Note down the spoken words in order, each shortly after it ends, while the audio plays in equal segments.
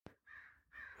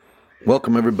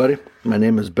Welcome, everybody. My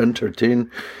name is Ben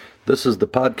Tertine. This is the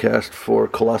podcast for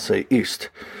Colossae East.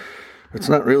 It's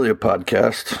not really a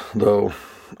podcast, though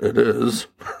it is.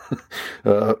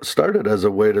 Started as a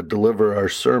way to deliver our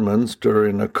sermons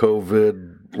during a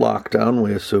COVID lockdown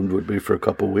we assumed would be for a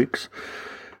couple weeks.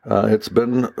 It's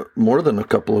been more than a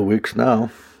couple of weeks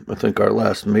now. I think our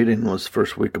last meeting was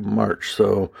first week of March.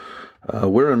 So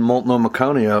we're in Multnomah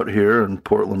County out here in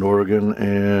Portland, Oregon,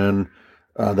 and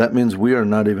that means we are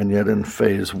not even yet in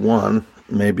phase one.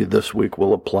 Maybe this week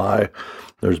will apply.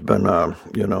 There's been,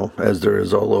 as there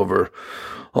is all over,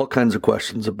 all kinds of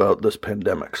questions about this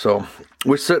pandemic. So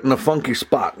we sit in a funky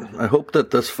spot. I hope that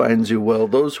this finds you well.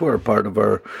 Those who are part of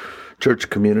our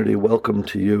church community, welcome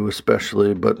to you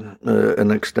especially, but an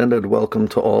extended welcome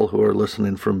to all who are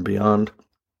listening from beyond.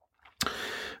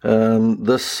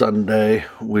 This Sunday,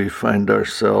 we find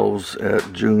ourselves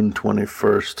at June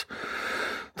 21st,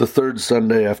 the third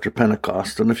Sunday after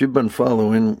Pentecost. And if you've been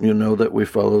following, you know that we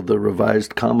follow the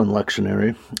Revised Common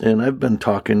Lectionary, and I've been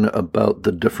talking about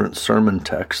the different sermon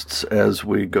texts as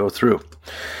we go through.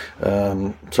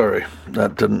 Sorry,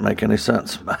 that didn't make any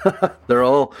sense.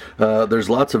 There's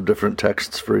lots of different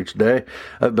texts for each day.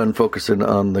 I've been focusing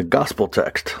on the gospel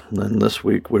text, and this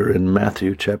week we're in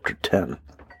Matthew chapter 10.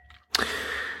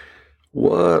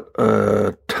 What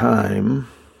a time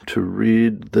to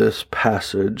read this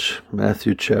passage,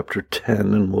 Matthew chapter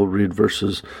 10, and we'll read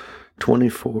verses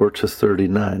 24 to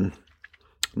 39.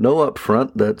 Know up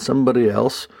front that somebody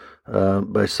else,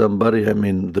 by somebody I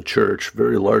mean the church,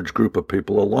 very large group of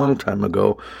people a long time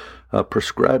ago,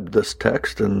 prescribed this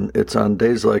text, and it's on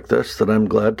days like this that I'm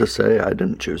glad to say I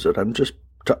didn't choose it. I'm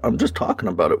just talking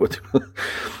about it with you.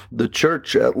 The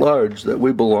church at large that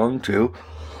we belong to,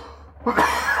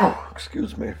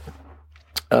 excuse me,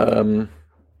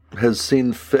 has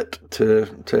seen fit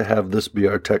to have this be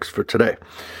our text for today,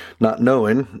 not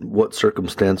knowing what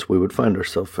circumstance we would find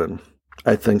ourselves in.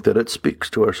 I think that it speaks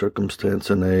to our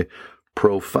circumstance in a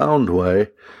profound way,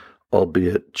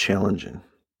 albeit challenging.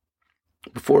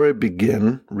 Before I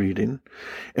begin reading,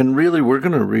 and really we're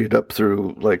going to read up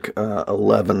through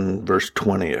 11 verse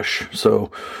 20-ish,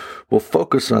 so we'll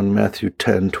focus on Matthew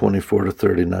 10, 24 to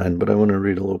 39, but I want to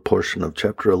read a little portion of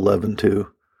chapter 11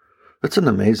 too. That's an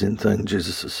amazing thing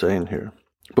Jesus is saying here.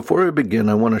 Before I begin,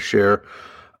 I want to share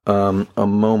a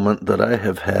moment that I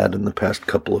have had in the past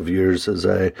couple of years as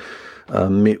I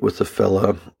meet with a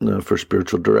fella for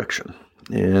spiritual direction.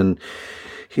 And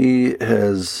he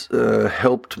has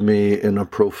helped me in a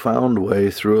profound way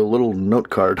through a little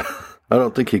note card. I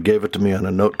don't think he gave it to me on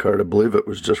a note card. I believe it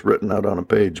was just written out on a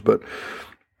page, but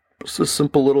it's a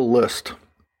simple little list.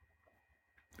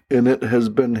 And it has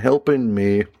been helping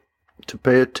me to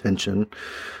pay attention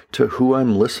to who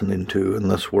I'm listening to in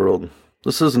this world.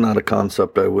 This is not a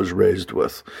concept I was raised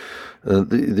with.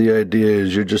 The idea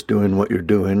is you're just doing what you're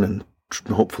doing, and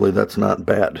hopefully that's not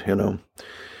bad, you know.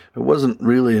 It wasn't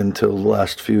really until the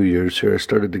last few years here I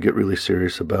started to get really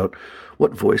serious about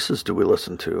what voices do we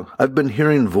listen to. I've been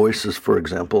hearing voices, for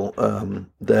example,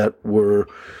 that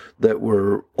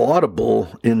were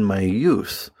audible in my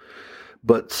youth,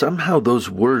 but somehow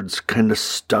those words kind of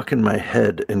stuck in my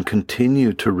head and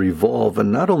continue to revolve.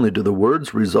 And not only do the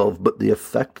words resolve, but the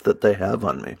effect that they have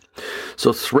on me.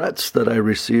 So threats that I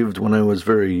received when I was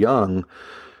very young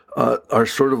are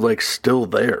sort of like still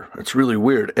there. It's really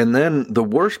weird. And then the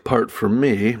worst part for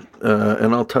me,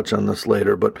 and I'll touch on this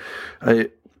later, but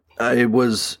it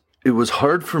was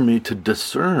hard for me to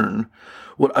discern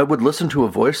what I would listen to a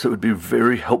voice that would be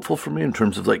very helpful for me in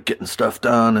terms of like getting stuff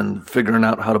done and figuring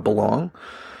out how to belong.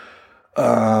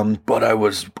 But I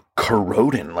was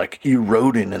corroding, like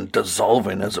eroding and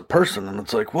dissolving as a person. And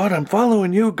it's like, what? I'm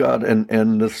following you, God.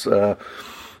 And this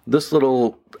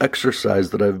little exercise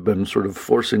that I've been sort of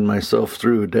forcing myself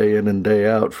through day in and day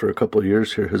out for a couple of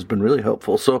years here has been really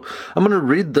helpful. So I'm going to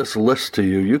read this list to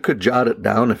you. You could jot it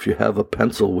down if you have a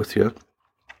pencil with you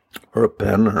or a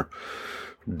pen or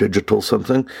digital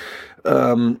something.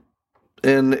 And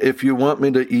if you want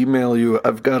me to email you,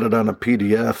 I've got it on a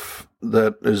PDF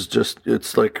that is just,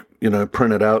 it's like,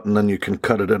 print it out and then you can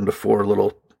cut it into 4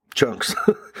 little chunks.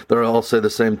 They all say the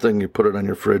same thing. You put it on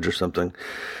your fridge or something.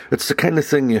 It's the kind of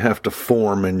thing you have to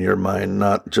form in your mind,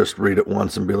 not just read it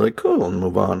once and be like, cool, and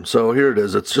move on. So here it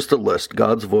is. It's just a list.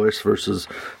 God's voice versus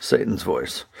Satan's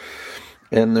voice.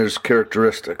 And there's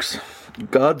characteristics.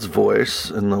 God's voice,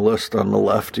 in the list on the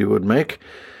left you would make,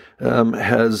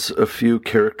 has a few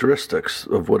characteristics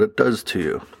of what it does to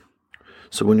you.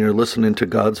 So when you're listening to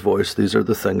God's voice, these are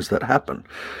the things that happen.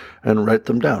 And write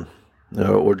them down,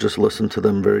 or just listen to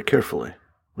them very carefully.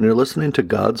 When you're listening to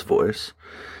God's voice,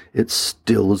 it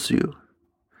stills you,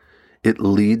 it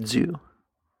leads you,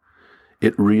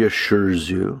 It reassures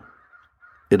you.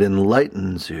 It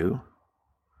enlightens you.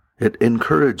 It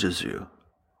encourages you.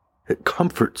 It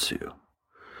comforts you.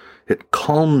 It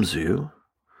calms you.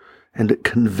 And it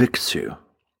convicts you.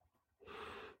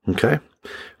 Okay?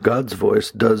 God's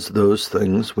voice does those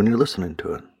things when you're listening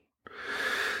to it.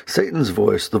 Satan's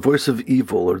voice, the voice of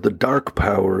evil or the dark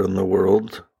power in the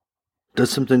world, does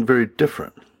something very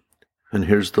different. And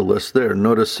here's the list there.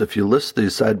 Notice if you list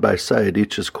these side by side,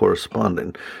 each is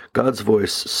corresponding. God's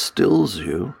voice stills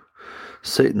you.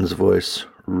 Satan's voice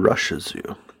rushes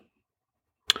you.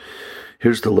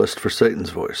 Here's the list for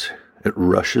Satan's voice. It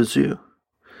rushes you.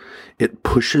 It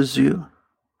pushes you.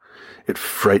 It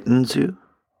frightens you.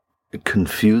 It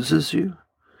confuses you.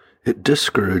 It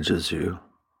discourages you.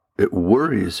 It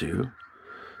worries you.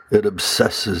 It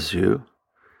obsesses you.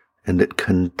 And it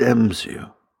condemns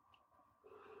you.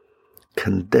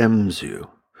 Condemns you.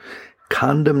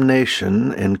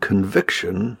 Condemnation and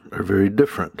conviction are very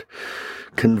different.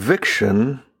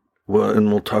 Conviction, well, and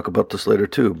we'll talk about this later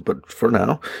too, but for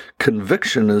now,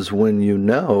 conviction is when you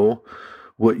know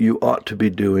what you ought to be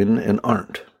doing and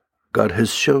aren't. God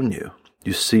has shown you.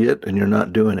 You see it and you're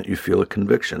not doing it. You feel a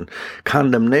conviction.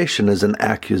 Condemnation is an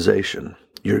accusation.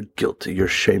 You're guilty. You're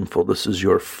shameful. This is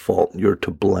your fault. You're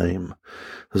to blame.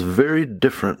 It's very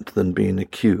different than being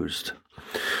accused.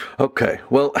 Okay,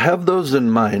 well, have those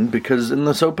in mind, because in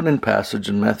this opening passage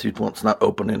in Matthew, well, it's not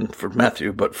opening for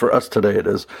Matthew, but for us today it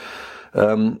is,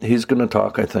 he's going to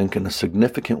talk, I think, in a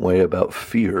significant way about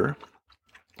fear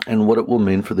and what it will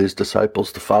mean for these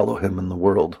disciples to follow him in the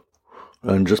world.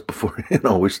 And just before,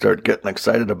 we start getting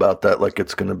excited about that, like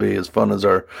it's going to be as fun as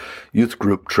our youth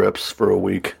group trips for a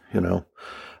week, no,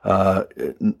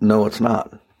 it's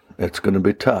not. It's going to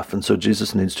be tough. And so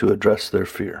Jesus needs to address their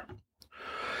fear.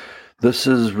 This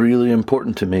is really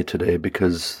important to me today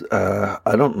because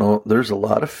I don't know, there's a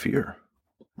lot of fear.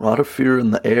 A lot of fear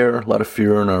in the air, a lot of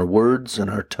fear in our words and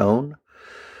our tone.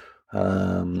 We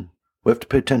have to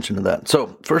pay attention to that.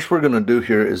 So first we're going to do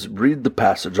here is read the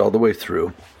passage all the way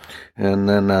through. And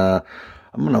then I'm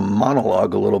going to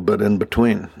monologue a little bit in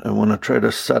between. I want to try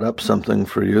to set up something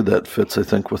for you that fits, I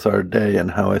think, with our day and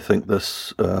how I think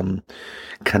this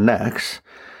connects.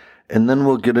 And then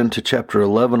we'll get into chapter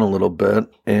 11 a little bit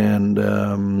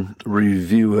and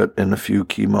review it in a few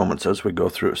key moments as we go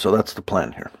through. So that's the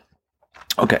plan here.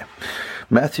 Okay,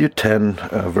 Matthew 10,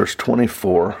 verse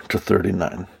 24 to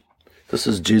 39. This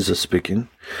is Jesus speaking.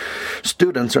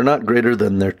 Students are not greater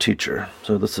than their teacher.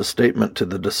 So this is a statement to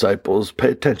the disciples.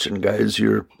 Pay attention, guys.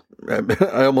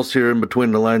 I almost hear in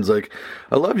between the lines like,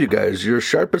 I love you guys. You're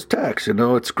sharp as tacks.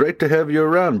 It's great to have you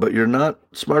around, but you're not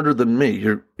smarter than me.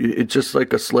 It's just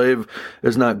like a slave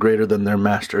is not greater than their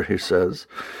master, he says.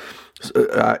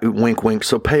 Wink, wink.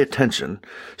 So pay attention.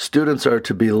 Students are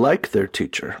to be like their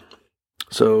teacher.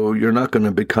 So you're not going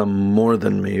to become more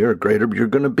than me or greater. You're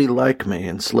going to be like me,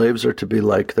 and slaves are to be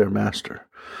like their master.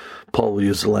 Paul will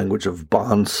use the language of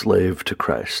bond slave to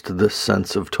Christ, this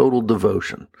sense of total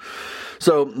devotion.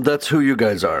 So that's who you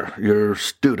guys are. You're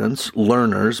students,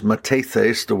 learners,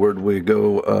 matethes, the word we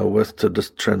go with to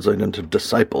translate into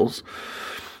disciples,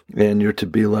 and you're to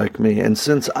be like me. And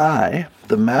since I,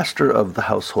 the master of the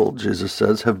household, Jesus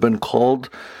says, have been called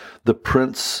the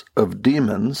prince of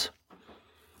demons,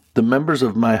 the members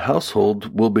of my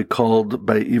household will be called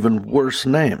by even worse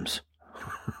names.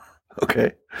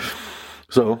 Okay?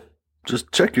 So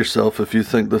just check yourself if you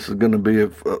think this is going to be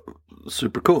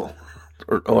super cool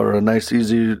or a nice,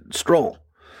 easy stroll.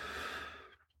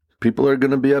 People are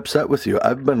going to be upset with you.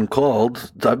 I've been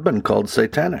called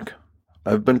satanic.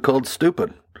 I've been called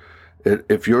stupid.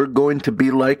 If you're going to be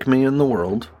like me in the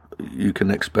world, you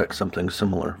can expect something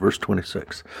similar. Verse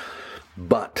 26.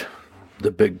 But, the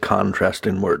big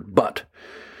contrasting word, but,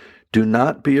 do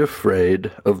not be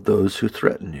afraid of those who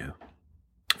threaten you.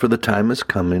 For the time is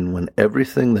coming when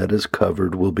everything that is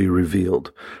covered will be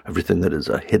revealed. Everything that is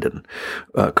hidden,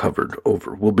 covered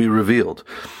over, will be revealed.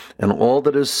 And all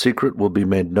that is secret will be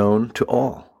made known to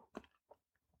all.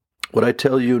 What I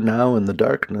tell you now in the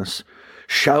darkness,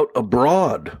 shout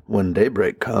abroad when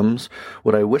daybreak comes.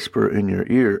 What I whisper in your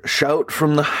ear, shout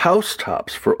from the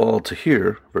housetops for all to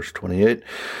hear. Verse 28,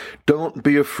 don't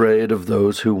be afraid of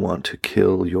those who want to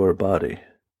kill your body.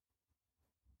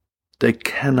 They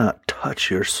cannot touch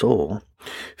your soul.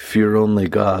 Fear only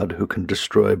God, who can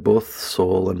destroy both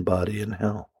soul and body in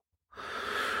hell.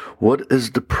 What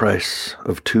is the price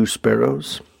of 2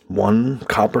 sparrows? 1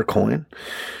 copper coin?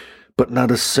 But not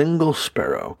a single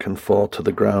sparrow can fall to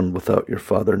the ground without your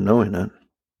Father knowing it.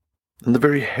 And the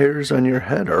very hairs on your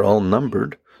head are all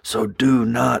numbered, so do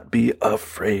not be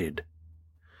afraid.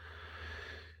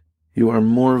 You are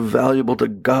more valuable to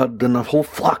God than a whole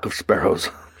flock of sparrows,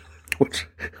 which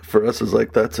for us is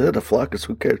like, that's it, a flock is,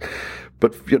 who cares?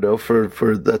 But,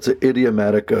 for that's an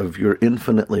idiomatic of you're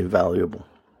infinitely valuable.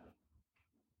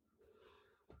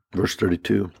 Verse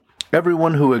 32,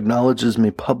 everyone who acknowledges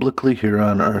me publicly here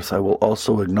on earth, I will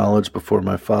also acknowledge before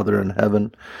my Father in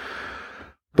heaven.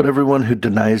 But everyone who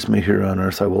denies me here on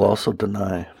earth, I will also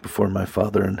deny before my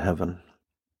Father in heaven.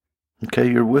 Okay,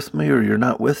 you're with me or you're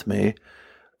not with me,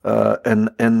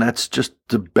 and that's just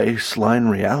the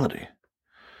baseline reality.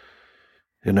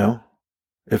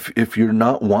 If you're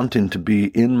not wanting to be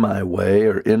in my way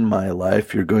or in my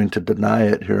life, you're going to deny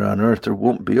it here on earth. There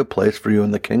won't be a place for you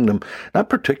in the kingdom. Not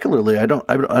particularly. I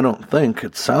don't think.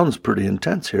 It sounds pretty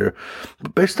intense here,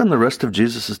 but based on the rest of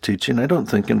Jesus' teaching, I don't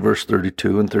think in verse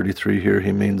 32 and 33 here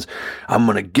he means I'm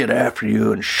going to get after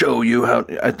you and show you how.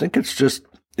 I think it's just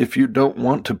if you don't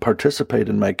want to participate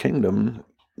in my kingdom,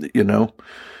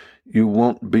 you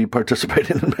won't be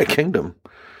participating in my kingdom.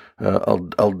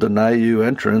 I'll deny you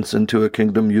entrance into a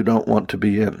kingdom you don't want to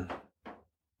be in.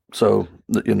 So,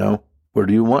 where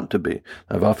do you want to be?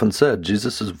 I've often said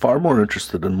Jesus is far more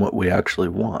interested in what we actually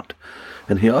want.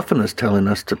 And he often is telling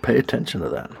us to pay attention to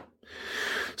that.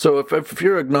 So if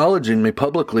you're acknowledging me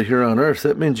publicly here on earth,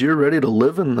 that means you're ready to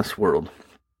live in this world.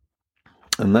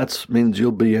 And that means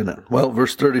you'll be in it. Well,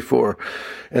 verse 34,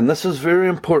 and this is very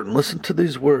important. Listen to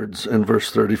these words in verse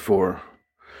 34.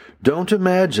 Don't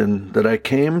imagine that I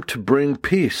came to bring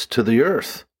peace to the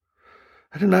earth.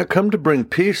 I did not come to bring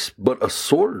peace, but a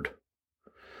sword.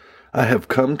 I have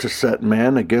come to set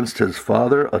man against his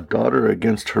father, a daughter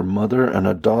against her mother, and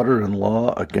a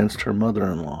daughter-in-law against her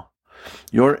mother-in-law.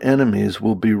 Your enemies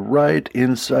will be right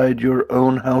inside your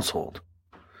own household.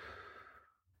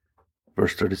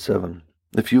 Verse 37.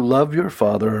 If you love your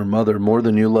father or mother more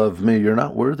than you love me, you're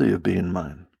not worthy of being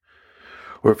mine.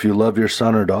 Or if you love your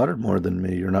son or daughter more than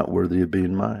me, you're not worthy of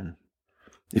being mine.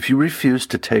 If you refuse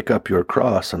to take up your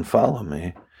cross and follow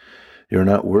me, you're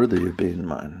not worthy of being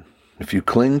mine. If you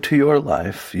cling to your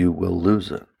life, you will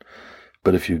lose it.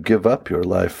 But if you give up your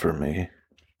life for me,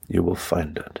 you will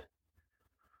find it.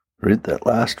 Read that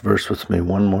last verse with me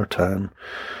one more time.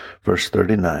 Verse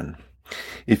 39.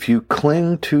 If you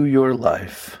cling to your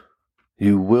life,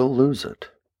 you will lose it.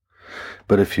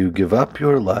 But if you give up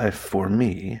your life for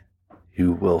me,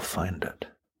 you will find it.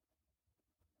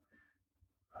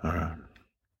 All right.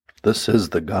 This is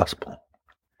the gospel.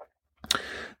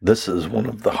 This is one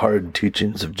of the hard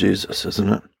teachings of Jesus,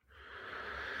 isn't it?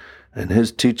 And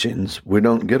his teachings, we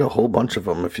don't get a whole bunch of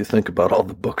them if you think about all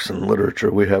the books and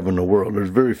literature we have in the world. There's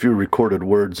very few recorded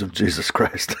words of Jesus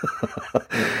Christ,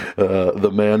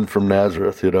 the man from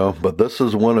Nazareth, But this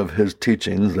is one of his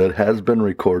teachings that has been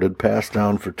recorded, passed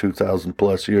down for 2,000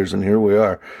 plus years, and here we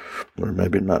are. Or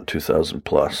maybe not 2,000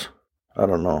 plus. I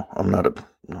don't know. I'm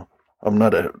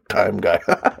not a time guy.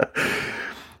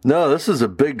 No, this is a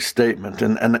big statement,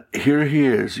 and here he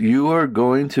is. You are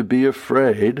going to be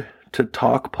afraid to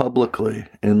talk publicly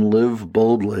and live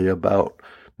boldly about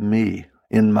me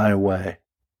in my way.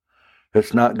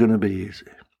 It's not going to be easy.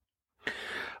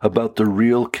 About the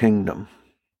real kingdom.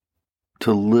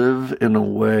 To live in a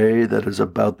way that is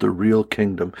about the real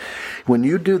kingdom. When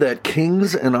you do that,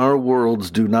 kings in our worlds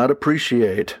do not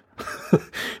appreciate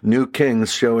new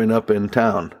kings showing up in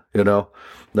town,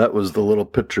 That was the little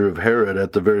picture of Herod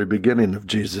at the very beginning of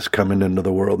Jesus coming into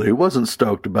the world. He wasn't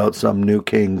stoked about some new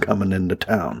king coming into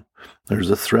town. There's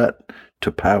a threat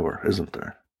to power, isn't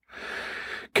there?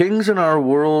 Kings in our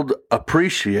world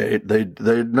appreciate,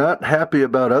 they're not happy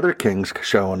about other kings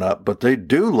showing up, but they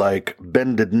do like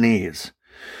bended knees.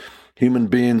 Human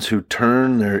beings who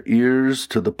turn their ears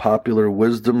to the popular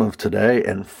wisdom of today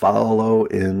and follow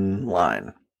in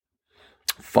line.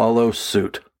 Follow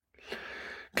suit.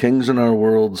 Kings in our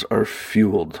worlds are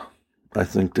fueled. I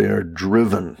think they are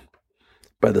driven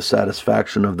by the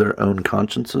satisfaction of their own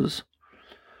consciences,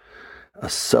 a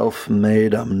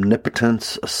self-made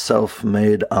omnipotence, a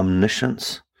self-made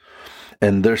omniscience,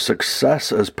 and their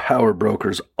success as power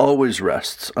brokers always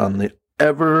rests on the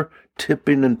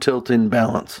ever-tipping and tilting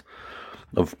balance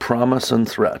of promise and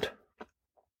threat.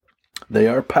 They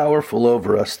are powerful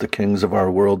over us, the kings of our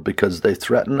world, because they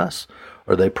threaten us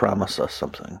or they promise us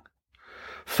something.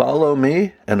 Follow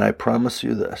me, and I promise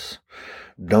you this.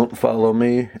 Don't follow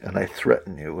me, and I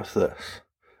threaten you with this.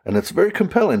 And it's very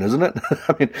compelling, isn't it?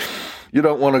 I mean, you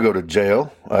don't want to go to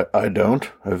jail. I don't.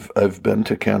 I've been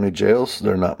to county jails.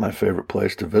 They're not my favorite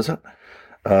place to visit.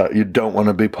 You don't want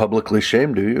to be publicly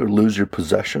shamed, do you? Or lose your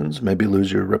possessions, maybe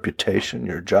lose your reputation,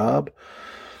 your job.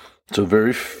 So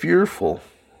very fearful.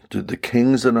 Do the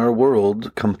kings in our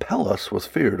world compel us with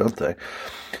fear, don't they?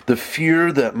 The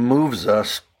fear that moves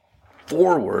us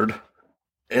forward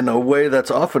in a way that's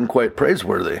often quite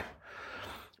praiseworthy.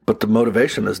 But the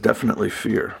motivation is definitely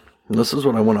fear. And this is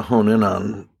what I want to hone in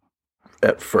on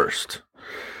at first.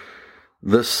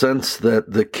 The sense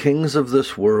that the kings of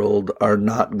this world are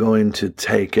not going to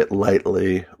take it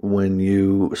lightly when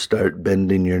you start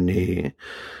bending your knee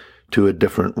to a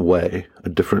different way, a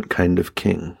different kind of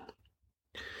king.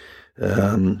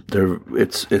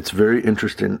 It's very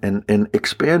interesting, and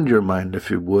expand your mind,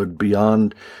 if you would,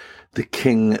 beyond the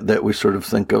king that we sort of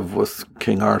think of with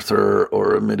King Arthur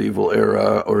or a medieval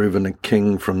era or even a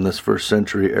king from this first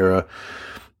century era,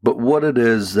 but what it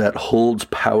is that holds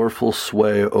powerful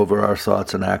sway over our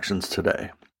thoughts and actions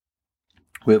today.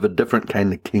 We have a different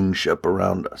kind of kingship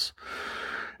around us.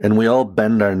 And we all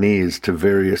bend our knees to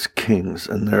various kings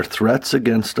and their threats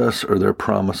against us or their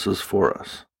promises for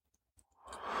us.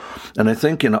 And I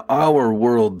think in our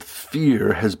world,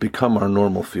 fear has become our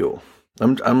normal fuel.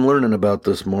 I'm learning about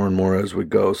this more and more as we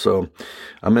go, so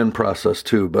I'm in process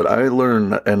too. But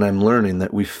I'm learning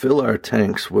that we fill our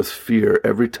tanks with fear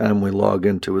every time we log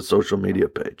into a social media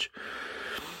page.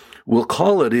 We'll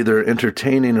call it either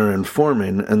entertaining or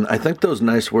informing, and I think those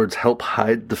nice words help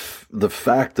hide the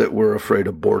fact that we're afraid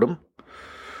of boredom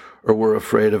or we're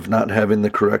afraid of not having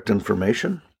the correct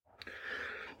information.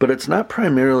 But it's not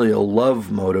primarily a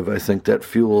love motive, I think, that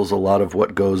fuels a lot of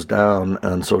what goes down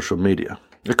on social media.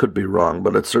 I could be wrong,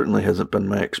 but it certainly hasn't been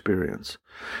my experience.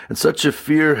 And such a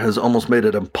fear has almost made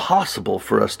it impossible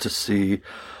for us to see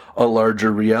a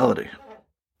larger reality.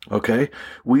 Okay?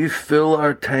 We fill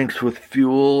our tanks with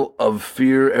fuel of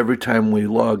fear every time we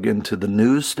log into the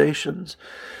news stations.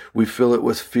 We fill it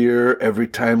with fear every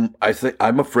time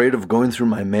I'm afraid of going through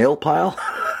my mail pile.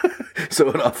 So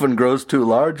it often grows too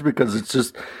large because it's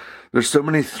just, there's so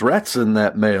many threats in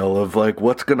that mail of like,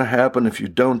 what's going to happen if you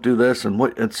don't do this and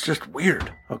what, it's just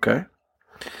weird. Okay.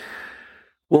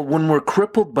 Well, when we're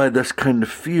crippled by this kind of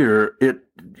fear,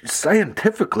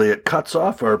 scientifically, it cuts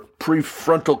off our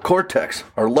prefrontal cortex,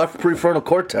 our left prefrontal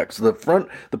cortex, the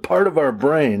part of our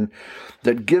brain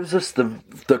that gives us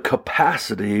the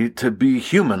capacity to be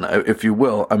human, if you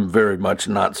will. I'm very much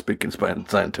not speaking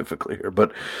scientifically here,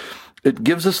 but it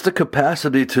gives us the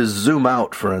capacity to zoom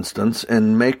out, for instance,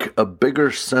 and make a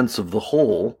bigger sense of the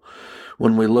whole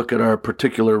when we look at our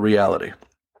particular reality.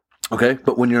 Okay,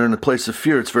 but when you're in a place of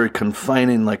fear, it's very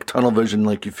confining, like tunnel vision,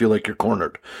 like you feel like you're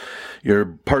cornered.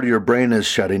 Part of your brain is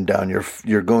shutting down.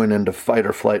 You're going into fight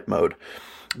or flight mode.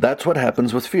 That's what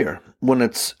happens with fear. When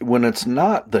it's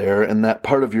not there and that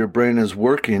part of your brain is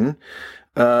working,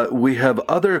 we have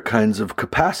other kinds of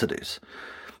capacities.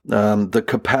 The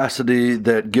capacity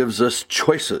that gives us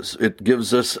choices. It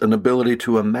gives us an ability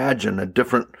to imagine a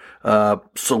different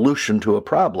solution to a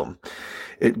problem.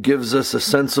 It gives us a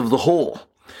sense of the whole.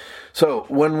 So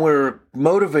when we're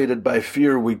motivated by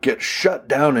fear, we get shut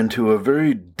down into a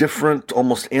very different,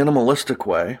 almost animalistic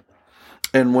way.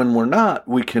 And when we're not,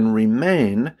 we can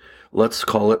remain, let's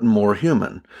call it more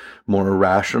human, more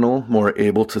rational, more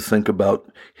able to think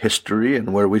about history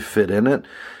and where we fit in it,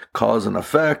 cause and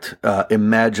effect,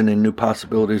 imagining new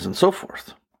possibilities and so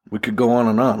forth. We could go on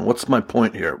and on. What's my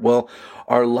point here? Well,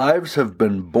 our lives have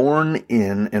been born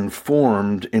in and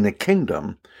formed in a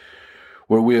kingdom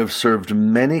where we have served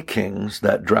many kings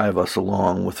that drive us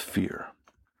along with fear.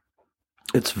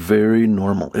 It's very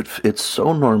normal. It's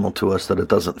so normal to us that it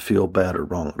doesn't feel bad or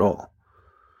wrong at all.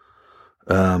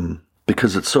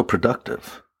 Because it's so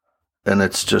productive. And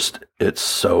it's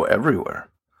so everywhere.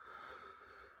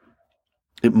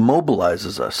 It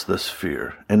mobilizes us, this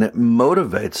fear, and it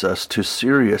motivates us to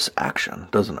serious action,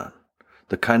 doesn't it?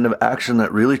 The kind of action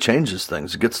that really changes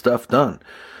things, get stuff done.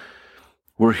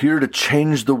 We're here to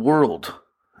change the world.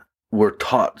 We're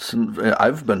taught,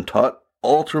 I've been taught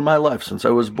all through my life since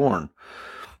I was born,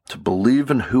 to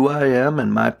believe in who I am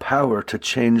and my power to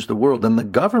change the world. And the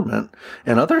government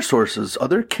and other sources,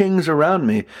 other kings around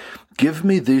me, give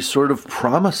me these sort of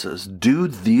promises. Do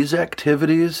these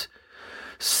activities,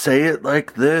 say it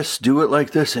like this, do it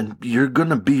like this, and you're going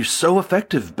to be so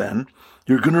effective, Ben.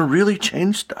 You're going to really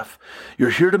change stuff. You're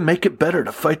here to make it better,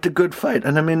 to fight the good fight.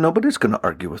 And I mean, nobody's going to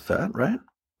argue with that, right?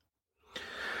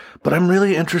 But I'm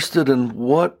really interested in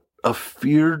what a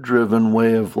fear-driven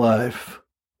way of life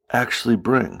actually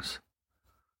brings.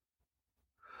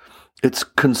 It's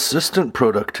consistent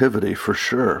productivity for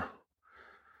sure,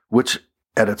 which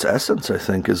at its essence, I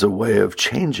think, is a way of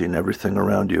changing everything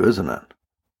around you, isn't it?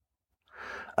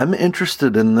 I'm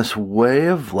interested in this way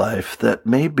of life that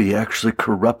may be actually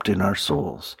corrupting our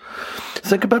souls.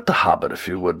 Think about The Hobbit, if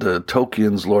you would,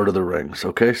 Tolkien's Lord of the Rings,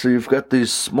 okay? So you've got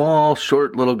these small,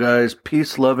 short little guys,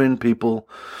 peace-loving people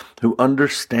who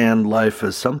understand life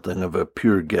as something of a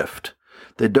pure gift.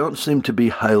 They don't seem to be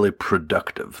highly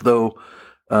productive, though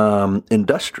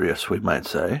industrious, we might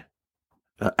say,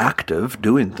 active,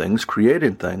 doing things,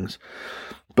 creating things.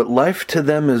 But life to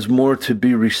them is more to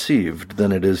be received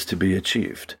than it is to be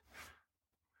achieved.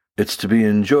 It's to be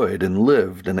enjoyed and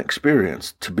lived and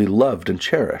experienced, to be loved and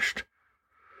cherished.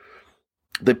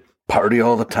 They party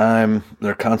all the time.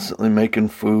 They're constantly making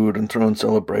food and throwing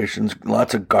celebrations,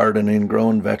 lots of gardening,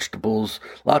 growing vegetables,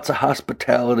 lots of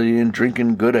hospitality and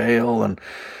drinking good ale. And,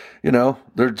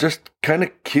 they're just kind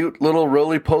of cute little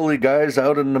roly-poly guys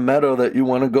out in the meadow that you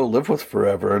want to go live with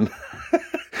forever. And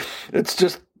it's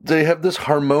just, they have this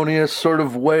harmonious sort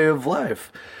of way of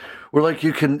life where like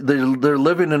they're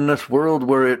living in this world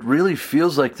where it really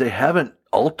feels like they haven't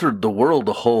altered the world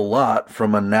a whole lot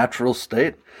from a natural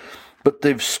state, but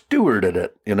they've stewarded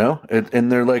it,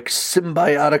 and they're like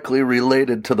symbiotically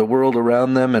related to the world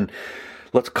around them, and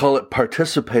let's call it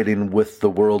participating with the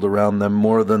world around them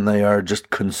more than they are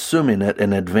just consuming it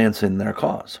and advancing their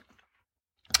cause.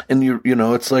 And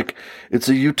it's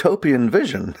a utopian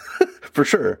vision for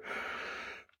sure.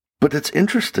 But it's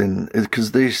interesting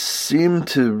because they seem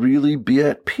to really be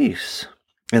at peace.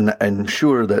 And I'm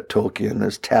sure that Tolkien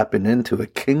is tapping into a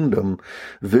kingdom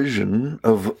vision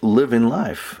of living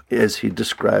life as he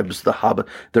describes the Hobbit.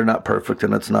 They're not perfect,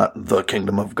 and it's not the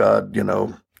kingdom of God,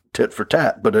 tit for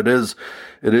tat, but it is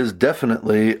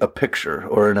definitely a picture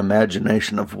or an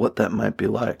imagination of what that might be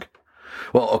like.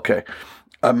 Well, okay.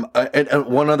 And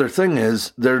one other thing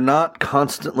is they're not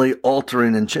constantly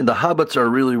altering and changing. The hobbits are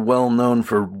really well known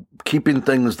for keeping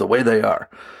things the way they are,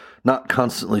 not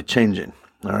constantly changing.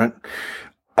 All right.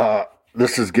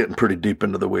 This is getting pretty deep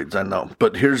into the weeds, I know,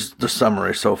 but here's the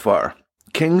summary so far.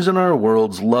 Kings in our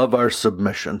worlds love our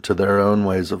submission to their own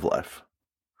ways of life.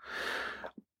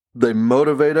 They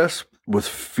motivate us with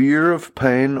fear of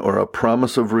pain or a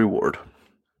promise of reward.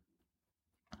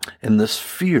 And this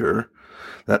fear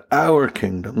that our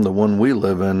kingdom, the one we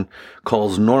live in,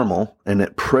 calls normal, and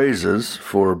it praises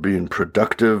for being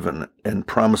productive and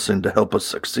promising to help us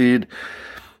succeed,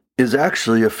 is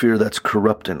actually a fear that's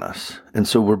corrupting us. And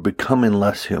so we're becoming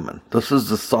less human. This is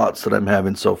the thoughts that I'm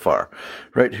having so far.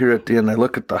 Right here at the end, I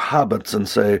look at the hobbits and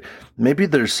say, maybe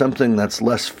there's something that's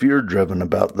less fear-driven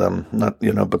about them,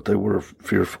 but they were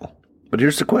fearful. But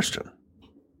here's the question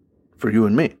for you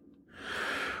and me.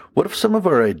 What if some of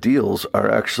our ideals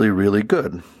are actually really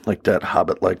good, like that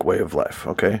hobbit-like way of life,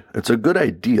 okay? It's a good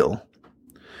ideal.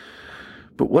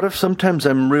 But what if sometimes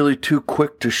I'm really too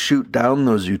quick to shoot down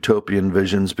those utopian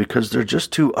visions because they're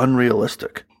just too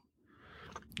unrealistic?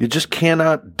 You just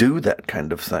cannot do that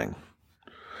kind of thing.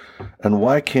 And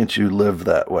why can't you live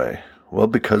that way? Well,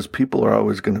 because people are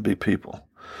always going to be people.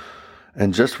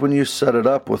 And just when you set it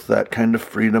up with that kind of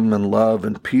freedom and love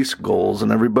and peace goals,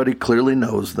 and everybody clearly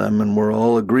knows them, and we're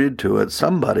all agreed to it,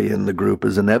 somebody in the group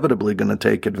is inevitably going to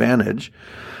take advantage.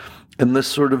 And this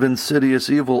sort of insidious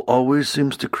evil always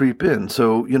seems to creep in.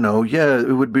 So,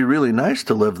 it would be really nice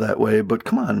to live that way, but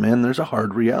come on, man, there's a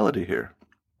hard reality here.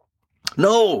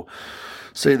 No,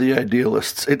 say the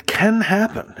idealists, it can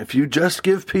happen if you just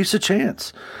give peace a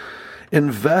chance.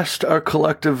 Invest our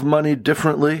collective money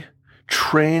differently,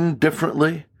 train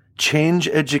differently, change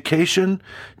education,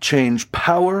 change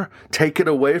power, take it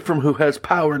away from who has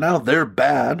power now. They're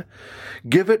bad.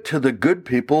 Give it to the good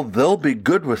people. They'll be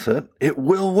good with it. It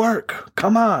will work.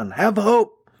 Come on, have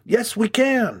hope. Yes, we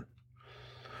can.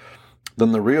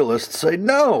 Then the realists say,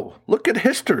 no, look at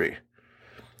history.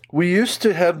 We used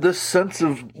to have this sense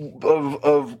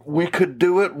of we could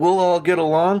do it, we'll all get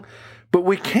along, but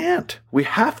we can't. We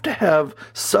have to have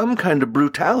some kind of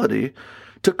brutality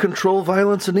to control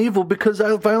violence and evil, because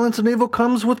violence and evil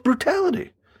comes with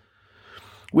brutality.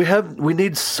 We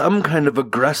need some kind of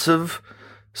aggressive,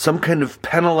 some kind of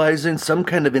penalizing, some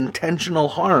kind of intentional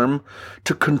harm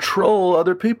to control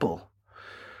other people.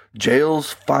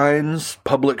 Jails, fines,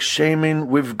 public shaming.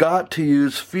 We've got to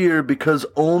use fear because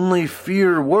only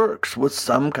fear works with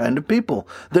some kind of people.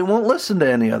 They won't listen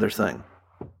to any other thing.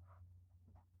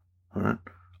 All right.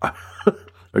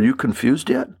 Are you confused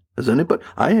yet? Is anybody?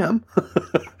 I am.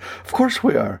 Of course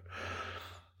we are.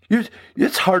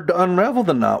 It's hard to unravel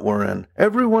the knot we're in.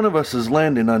 Every one of us is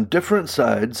landing on different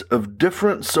sides of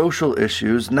different social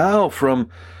issues now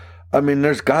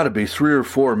there's got to be 3 or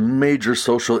 4 major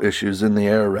social issues in the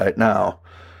air right now.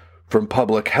 From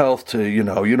public health to, you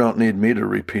don't need me to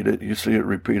repeat it. You see it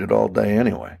repeated all day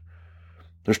anyway.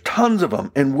 There's tons of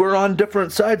them, and we're on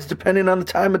different sides depending on the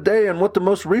time of day and what the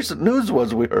most recent news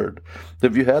was we heard.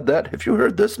 Have you had that? Have you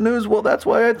heard this news? Well, that's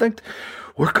why I think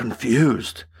we're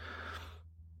confused.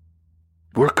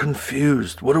 We're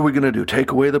confused. What are we going to do?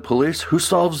 Take away the police? Who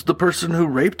solves the person who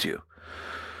raped you?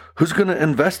 Who's going to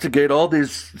investigate all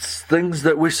these things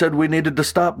that we said we needed to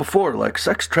stop before, like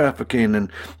sex trafficking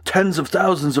and tens of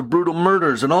thousands of brutal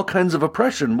murders and all kinds of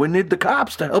oppression? We need the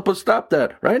cops to help us stop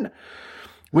that, right?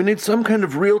 We need some kind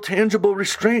of real, tangible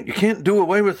restraint. You can't do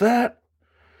away with that.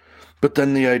 But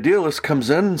then the idealist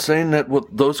comes in saying that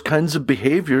those kinds of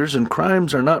behaviors and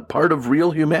crimes are not part of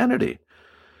real humanity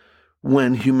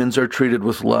when humans are treated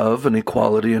with love and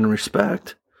equality and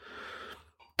respect.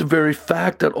 The very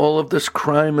fact that all of this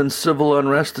crime and civil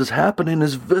unrest is happening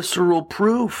is visceral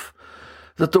proof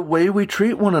that the way we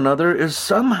treat one another is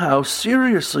somehow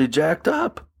seriously jacked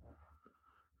up.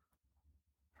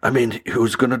 I mean,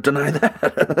 who's going to deny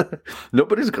that?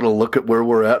 Nobody's going to look at where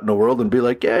we're at in the world and be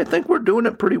like, yeah, I think we're doing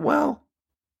it pretty well.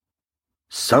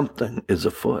 Something is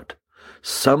afoot.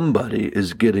 Somebody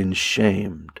is getting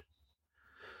shamed.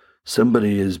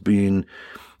 Somebody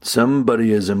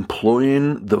is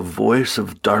employing the voice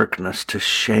of darkness to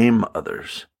shame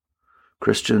others.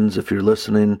 Christians, if you're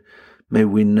listening, may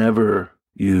we never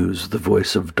use the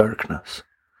voice of darkness.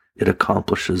 It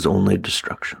accomplishes only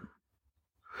destruction.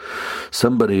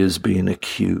 Somebody is being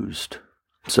accused.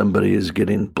 Somebody is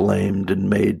getting blamed and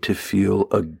made to feel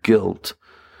a guilt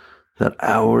that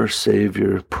our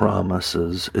Savior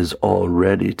promises is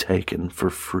already taken for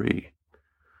free.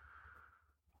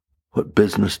 What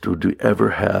business do we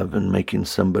ever have in making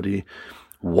somebody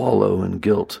wallow in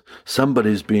guilt?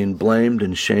 Somebody's being blamed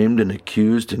and shamed and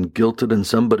accused and guilted, and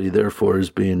somebody therefore is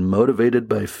being motivated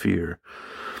by fear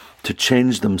to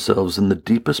change themselves in the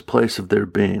deepest place of their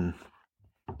being.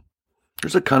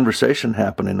 There's a conversation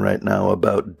happening right now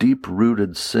about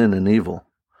deep-rooted sin and evil.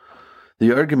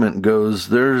 The argument goes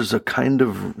there's a kind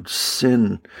of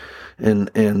sin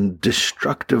and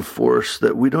destructive force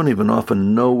that we don't even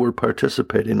often know we're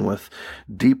participating with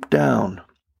deep down.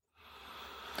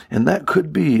 And that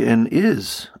could be and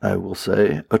is, I will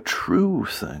say, a true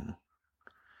thing.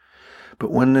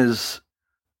 But when the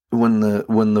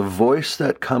voice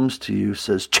that comes to you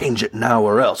says, change it now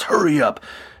or else, hurry up,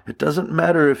 it doesn't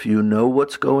matter if you know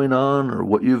what's going on or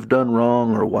what you've done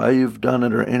wrong or why you've done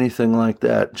it or anything like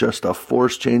that, just a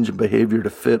forced change of behavior to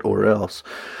fit or else.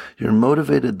 You're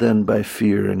motivated then by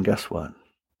fear, and guess what?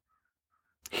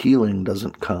 Healing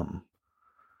doesn't come.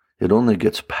 It only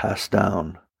gets passed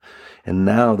down. And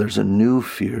now there's a new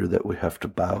fear that we have to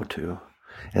bow to,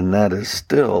 and that is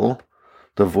still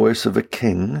the voice of a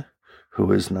king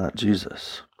who is not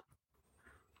Jesus.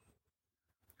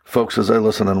 Folks, as I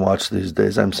listen and watch these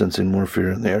days, I'm sensing more fear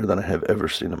in the air than I have ever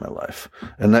seen in my life.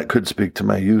 And that could speak to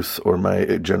my youth or my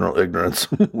general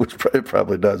ignorance, which it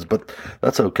probably does, but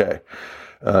that's okay.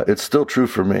 It's still true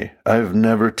for me. I've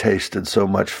never tasted so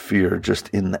much fear just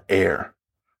in the air.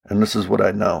 And this is what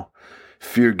I know.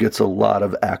 Fear gets a lot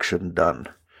of action done.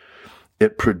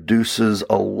 It produces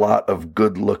a lot of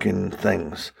good-looking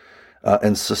things.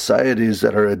 And societies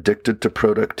that are addicted to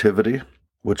productivity,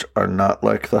 which are not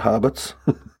like the hobbits,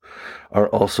 are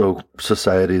also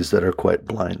societies that are quite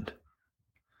blind.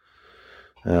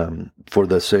 For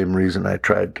the same reason I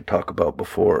tried to talk about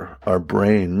before, our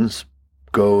brains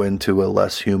go into a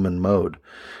less human mode.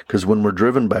 Because when we're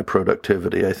driven by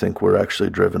productivity, I think we're actually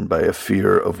driven by a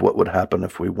fear of what would happen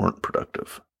if we weren't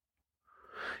productive.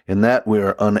 In that we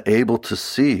are unable to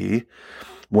see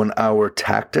when our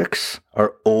tactics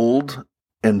are old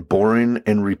and boring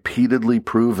and repeatedly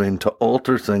proving to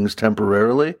alter things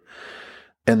temporarily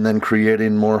and then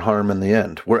creating more harm in the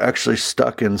end. We're actually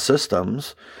stuck in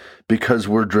systems because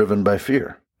we're driven by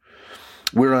fear.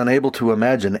 We're unable to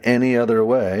imagine any other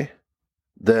way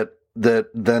that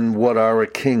than what our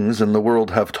kings in the world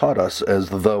have taught us as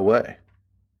the way.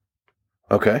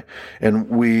 Okay? And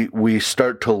we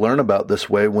start to learn about this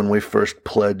way when we first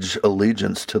pledge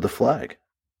allegiance to the flag.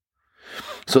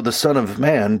 So the Son of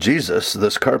Man, Jesus,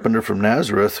 this carpenter from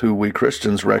Nazareth, who we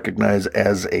Christians recognize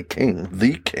as a king,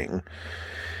 the king,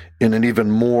 in an even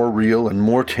more real and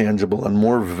more tangible and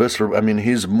more visceral, I mean,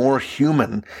 he's more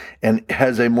human and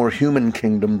has a more human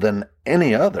kingdom than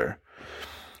any other.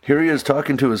 Here he is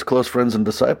talking to his close friends and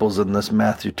disciples in this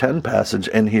Matthew 10 passage,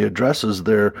 and he addresses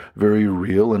their very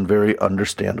real and very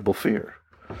understandable fear.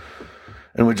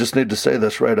 And we just need to say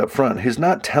this right up front. He's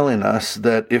not telling us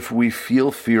that if we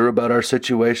feel fear about our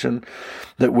situation,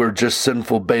 that we're just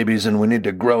sinful babies and we need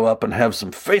to grow up and have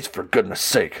some faith, for goodness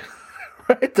sake.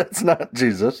 Right? That's not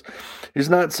Jesus. He's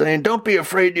not saying, don't be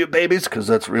afraid, you babies, because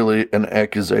that's really an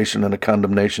accusation and a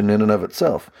condemnation in and of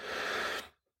itself.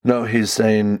 No, he's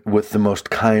saying with the most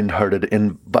kind-hearted,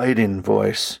 inviting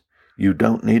voice, you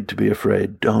don't need to be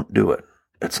afraid. Don't do it.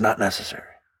 It's not necessary.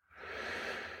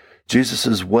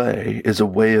 Jesus' way is a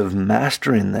way of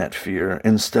mastering that fear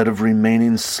instead of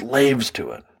remaining slaves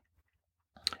to it.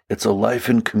 It's a life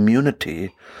in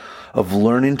community of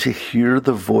learning to hear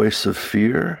the voice of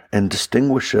fear and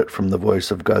distinguish it from the voice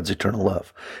of God's eternal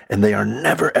love. And they are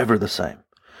never, ever the same.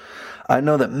 I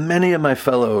know that many of my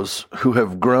fellows who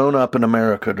have grown up in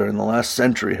America during the last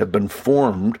century have been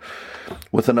formed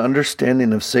with an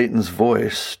understanding of Satan's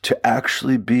voice to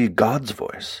actually be God's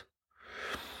voice.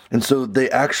 And so they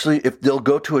actually, if they'll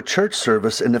go to a church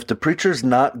service and if the preacher's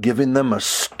not giving them a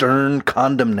stern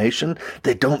condemnation,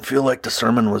 they don't feel like the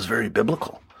sermon was very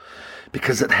biblical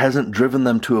because it hasn't driven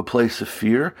them to a place of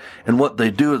fear. And what they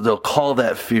do is they'll call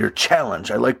that fear challenge.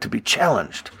 I like to be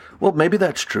challenged. Well, maybe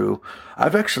that's true.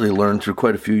 I've actually learned through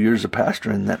quite a few years of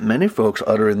pastoring that many folks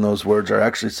uttering those words are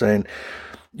actually saying,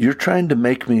 you're trying to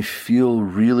make me feel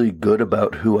really good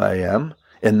about who I am.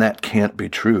 And that can't be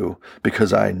true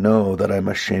because I know that I'm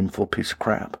a shameful piece of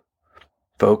crap.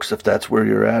 Folks, if that's where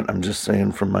you're at, I'm just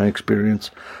saying from my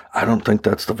experience, I don't think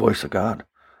that's the voice of God.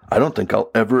 I don't think I'll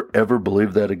ever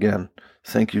believe that again.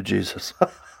 Thank you, Jesus.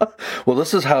 Well,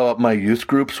 this is how my youth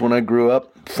groups when I grew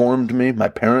up formed me. My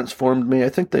parents formed me. I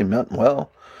think they meant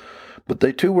well, but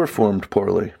they too were formed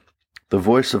poorly. The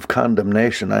voice of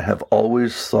condemnation I have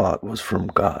always thought was from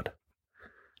God,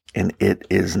 and it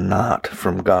is not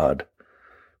from God.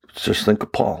 Just think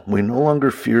of Paul. We no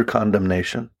longer fear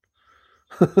condemnation,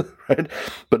 right?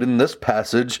 But in this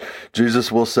passage, Jesus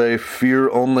will say, fear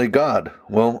only God.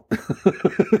 Well,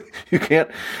 you can't,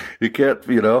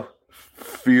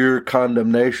 fear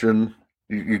condemnation.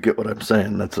 You get what I'm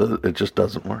saying. It just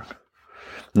doesn't work.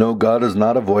 No, God is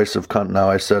not a voice of, now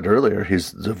I said earlier,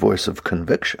 he's the voice of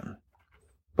conviction,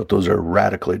 but those are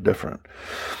radically different.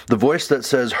 The voice that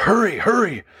says, hurry,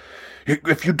 hurry.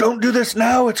 If you don't do this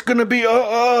now, it's going to be,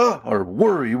 or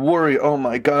worry, oh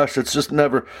my gosh, it's just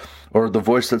never. Or the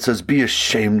voice that says, be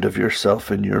ashamed of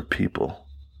yourself and your people,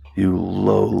 you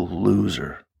low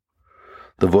loser.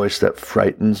 The voice that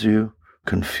frightens you,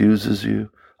 confuses you,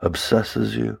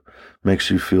 obsesses you, makes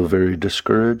you feel very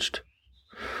discouraged.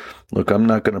 Look, I'm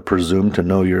not going to presume to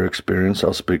know your experience.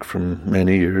 I'll speak from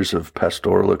many years of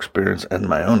pastoral experience and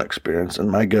my own experience,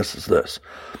 and my guess is this.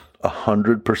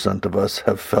 100% of us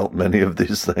have felt many of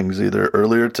these things either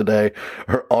earlier today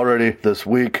or already this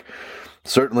week,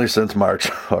 certainly since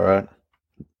March, all right?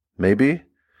 Maybe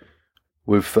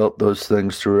we've felt those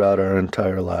things throughout our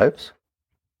entire lives.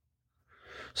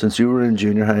 Since you were in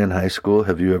junior high and high school,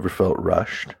 have you ever felt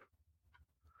rushed?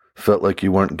 Felt like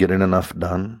you weren't getting enough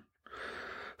done?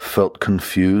 Felt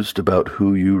confused about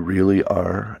who you really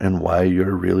are and why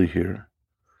you're really here?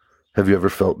 Have you ever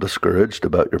felt discouraged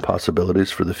about your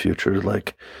possibilities for the future?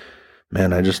 Like,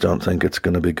 man, I just don't think it's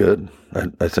going to be good.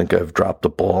 I think I've dropped the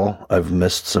ball. I've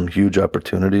missed some huge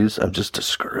opportunities. I'm just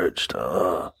discouraged.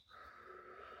 How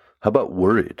about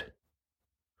worried?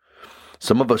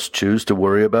 Some of us choose to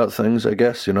worry about things, I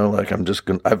guess, like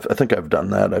I think I've done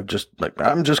that.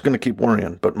 I'm just going to keep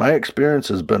worrying. But my experience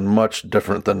has been much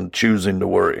different than choosing to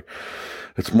worry.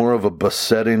 It's more of a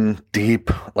besetting,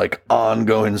 deep,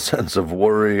 ongoing sense of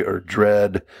worry or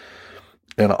dread.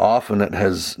 And often it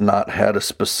has not had a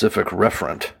specific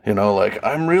referent,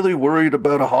 I'm really worried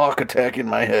about a hawk attacking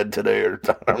my head today, or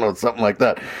I don't know, something like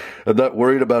that. I'm not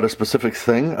worried about a specific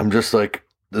thing. I'm just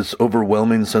this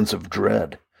overwhelming sense of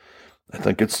dread. I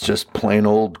think it's just plain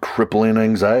old crippling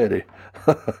anxiety.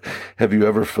 Have you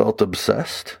ever felt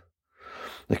obsessed?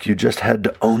 Like you just had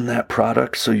to own that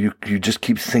product, so you just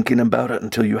keep thinking about it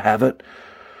until you have it?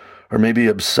 Or maybe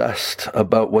obsessed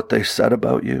about what they said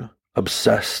about you?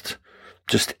 Obsessed,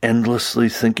 just endlessly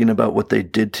thinking about what they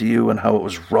did to you and how it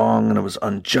was wrong and it was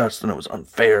unjust and it was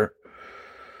unfair.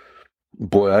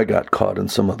 Boy, I got caught in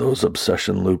some of those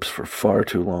obsession loops for far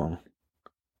too long.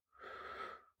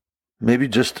 Maybe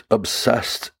just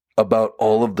obsessed about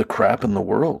all of the crap in the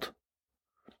world.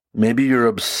 Maybe you're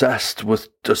obsessed with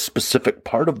a specific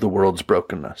part of the world's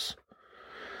brokenness.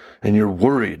 And you're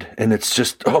worried. And it's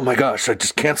just, oh my gosh, I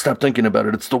just can't stop thinking about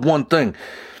it. It's the one thing.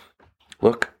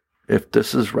 Look, if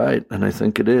this is right, and I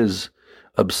think it is,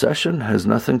 obsession has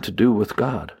nothing to do with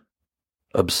God.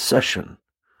 Obsession.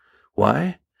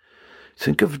 Why?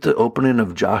 Think of the opening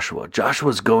of Joshua.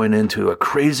 Joshua's going into a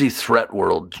crazy threat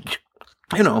world.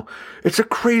 It's a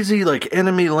crazy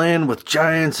enemy land with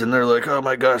giants, and they're like, oh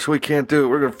my gosh, we can't do it.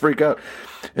 We're going to freak out.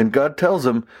 And God tells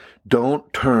them,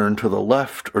 don't turn to the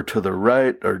left or to the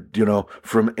right or,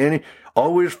 from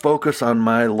always focus on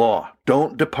my law.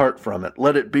 Don't depart from it.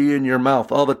 Let it be in your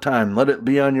mouth all the time. Let it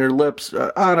be on your lips,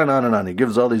 on and on and on. He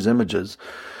gives all these images,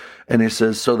 and he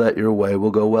says, so that your way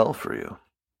will go well for you.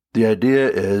 The idea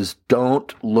is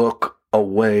don't look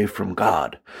away from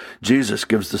God. Jesus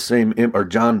gives the same, or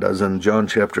John does in John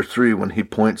chapter 3, when he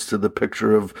points to the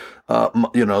picture of,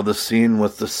 the scene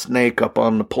with the snake up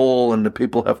on the pole and the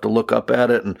people have to look up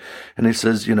at it. And he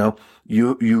says, you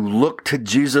look to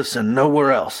Jesus and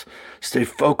nowhere else. Stay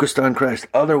focused on Christ.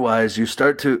 Otherwise,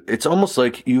 it's almost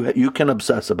like you can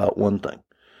obsess about one thing.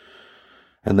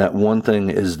 And that one thing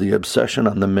is the obsession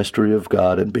on the mystery of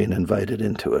God and being invited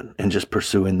into it and just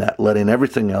pursuing that, letting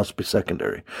everything else be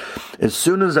secondary. As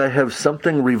soon as I have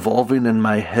something revolving in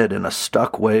my head in a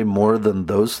stuck way more than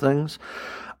those things,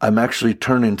 I'm actually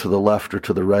turning to the left or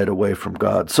to the right away from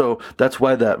God. So that's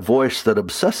why that voice that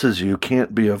obsesses you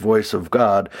can't be a voice of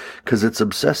God, because it's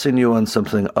obsessing you on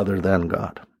something other than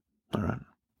God. All right.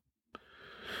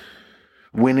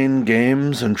 Winning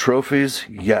games and trophies,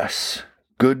 yes.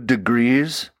 Good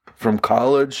degrees from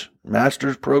college,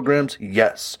 master's programs,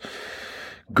 yes.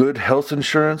 Good health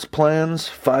insurance plans,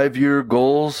 5-year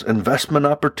goals, investment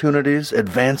opportunities,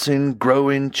 advancing,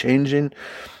 growing, changing.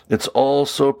 It's all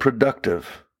so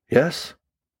productive, yes?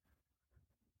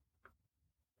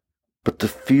 But the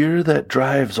fear that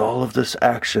drives all of this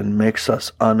action makes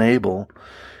us unable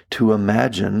to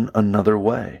imagine another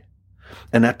way.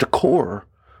 And at the core,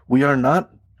 we're not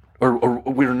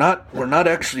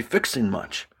actually fixing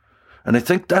much. And I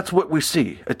think that's what we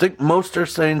see. I think most are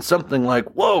saying something like,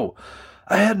 whoa,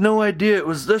 I had no idea it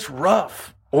was this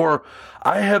rough. Or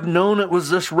I have known it was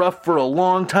this rough for a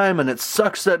long time and it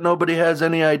sucks that nobody has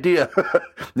any idea.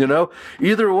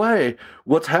 Either way,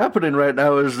 what's happening right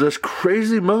now is this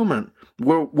crazy moment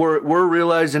where we're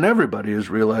realizing, everybody is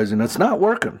realizing it's not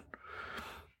working.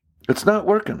 It's not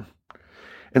working.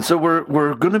 And so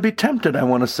we're going to be tempted, I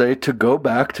want to say, to go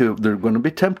back to, they're going to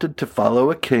be tempted to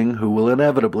follow a king who will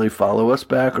inevitably follow us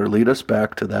back or lead us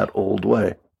back to that old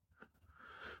way,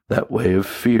 that way of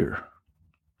fear.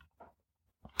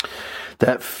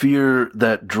 That fear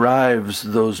that drives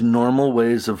those normal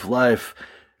ways of life,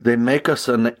 they make us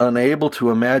unable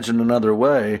to imagine another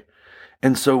way.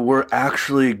 And so we're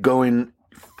actually going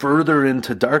further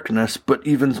into darkness, but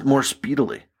even more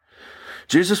speedily.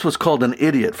 Jesus was called an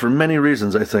idiot for many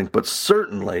reasons, I think, but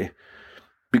certainly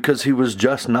because he was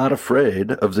just not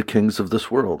afraid of the kings of this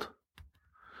world.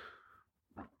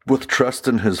 With trust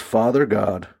in his Father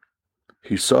God,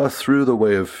 he saw through the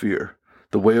way of fear,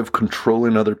 the way of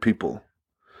controlling other people.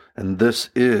 And this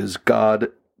is God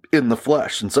in the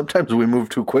flesh. And sometimes we move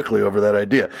too quickly over that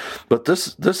idea. But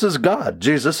this is God.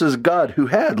 Jesus is God who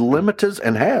had limitless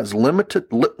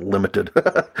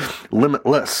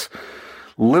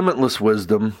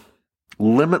wisdom,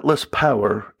 limitless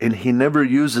power, and he never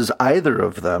uses either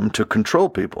of them to control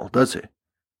people, does he?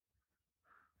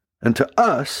 And to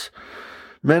us,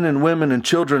 men and women and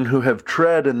children who have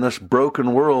tread in this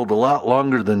broken world a lot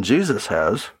longer than Jesus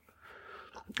has,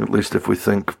 at least if we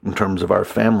think in terms of our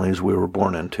families we were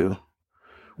born into,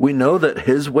 we know that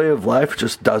his way of life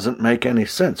just doesn't make any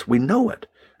sense. We know it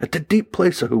at the deep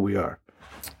place of who we are.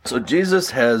 So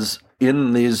Jesus has,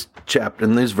 in these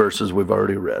verses we've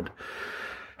already read,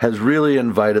 has really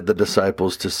invited the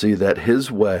disciples to see that his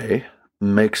way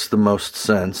makes the most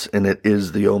sense and it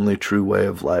is the only true way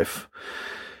of life.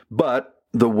 But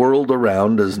the world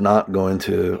around is not going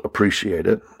to appreciate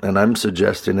it, and I'm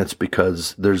suggesting it's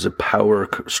because there's a power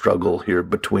struggle here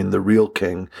between the real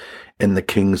king and the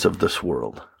kings of this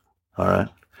world. All right?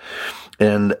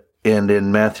 And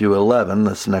in Matthew 11,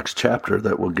 this next chapter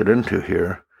that we'll get into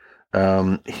here,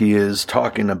 he is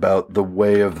talking about the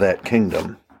way of that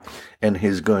kingdom. And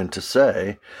he's going to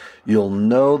say, you'll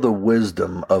know the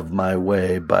wisdom of my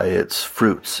way by its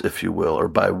fruits, if you will, or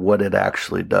by what it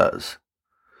actually does.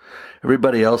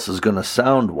 Everybody else is going to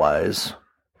sound wise,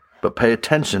 but pay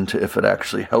attention to if it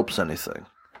actually helps anything.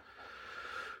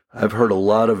 I've heard a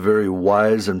lot of very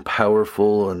wise and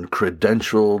powerful and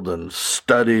credentialed and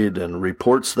studied and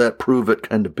reports that prove it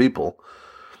kind of people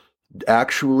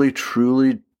actually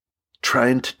truly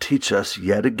trying to teach us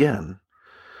yet again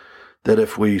that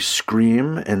if we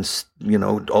scream and,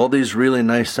 all these really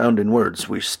nice sounding words,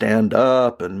 we stand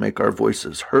up and make our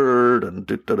voices heard and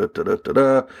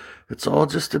da-da-da-da-da-da, it's all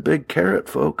just a big carrot,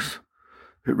 folks.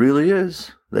 It really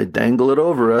is. They dangle it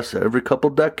over us every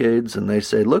couple decades and they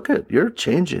say, look you're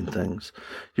changing things.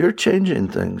 You're changing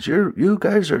things. You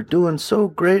guys are doing so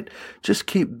great. Just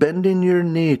keep bending your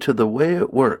knee to the way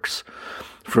it works.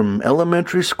 From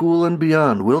elementary school and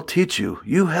beyond, we'll teach you.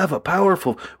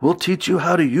 We'll teach you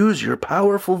how to use your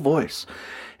powerful voice.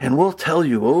 and we'll tell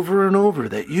you over and over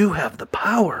that you have the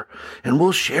power, and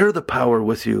we'll share the power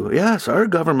with you. Yes, our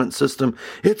government system,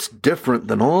 it's different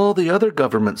than all the other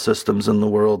government systems in the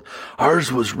world.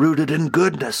 Ours was rooted in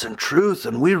goodness and truth,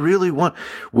 and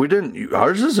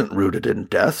ours isn't rooted in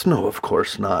death. No, of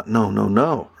course not. No.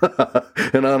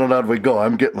 And on we go.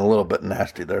 I'm getting a little bit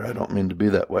nasty there. I don't mean to be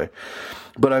that way.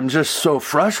 But I'm just so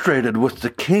frustrated with the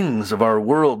kings of our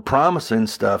world promising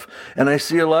stuff. And I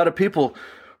see a lot of people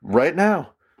right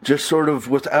now, just sort of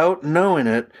without knowing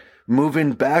it,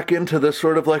 moving back into this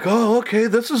sort of like, oh, okay,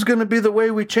 this is going to be the way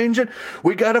we change it.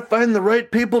 We got to find the right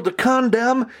people to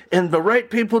condemn and the right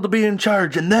people to be in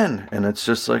charge. And it's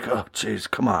just like, oh, geez,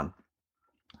 come on.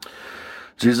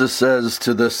 Jesus says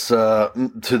to this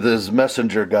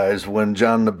messenger guys, when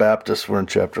John the Baptist, we're in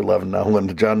chapter 11 now,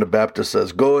 when John the Baptist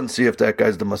says, go and see if that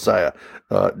guy's the Messiah.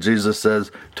 Jesus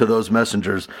says to those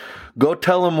messengers, go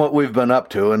tell him what we've been up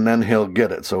to, and then he'll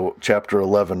get it. So chapter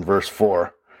 11, verse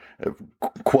 4,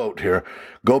 quote here,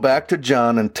 go back to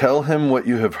John and tell him what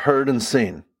you have heard and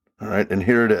seen. All right, and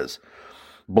here it is.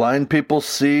 Blind people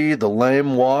see, the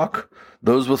lame walk,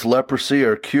 those with leprosy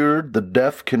are cured, the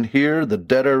deaf can hear, the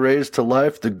dead are raised to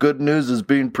life, the good news is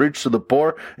being preached to the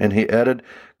poor. And he added,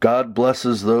 God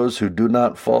blesses those who do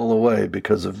not fall away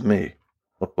because of me.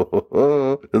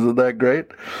 Isn't that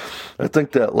great? I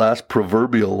think that last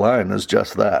proverbial line is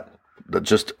just that.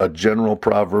 Just a general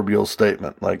proverbial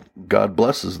statement, like God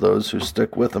blesses those who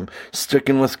stick with him.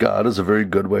 Sticking with God is a very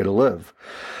good way to live.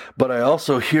 But I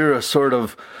also hear a sort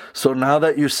of, so now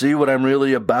that you see what I'm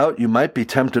really about, you might be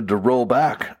tempted to roll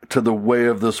back to the way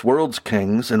of this world's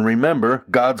kings. And remember,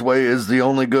 God's way is the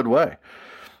only good way.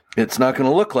 It's not going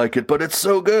to look like it, but it's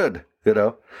so good,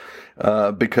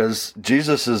 because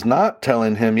Jesus is not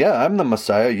telling him, yeah, I'm the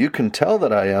Messiah. You can tell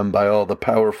that I am by all the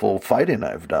powerful fighting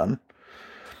I've done.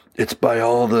 It's by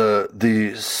all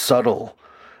the subtle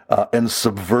and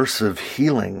subversive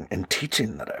healing and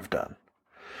teaching that I've done.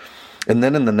 And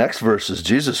then in the next verses,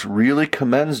 Jesus really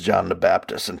commends John the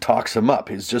Baptist and talks him up.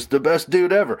 He's just the best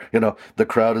dude ever. The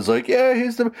crowd is like, yeah,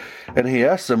 and he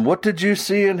asks him, what did you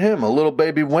see in him? A little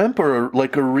baby wimp or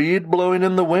like a reed blowing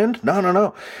in the wind?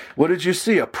 No. What did you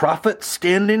see? A prophet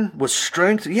standing with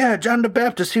strength? Yeah, John the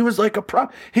Baptist, he was like a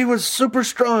prophet. He was super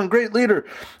strong, great leader.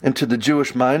 And to the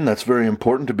Jewish mind, that's very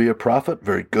important to be a prophet,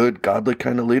 very good, godly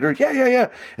kind of leader. Yeah.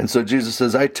 And so Jesus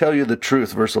says, I tell you the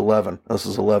truth, verse 11. This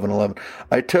is 11:11.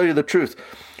 I tell you the truth.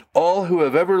 All who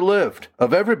have ever lived,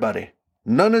 of everybody,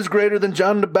 none is greater than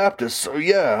John the Baptist. So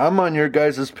yeah, I'm on your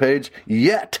guys' page.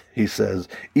 Yet, he says,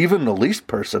 even the least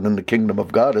person in the kingdom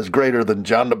of God is greater than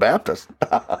John the Baptist.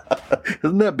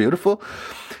 Isn't that beautiful?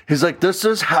 He's like, this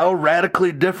is how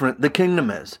radically different the kingdom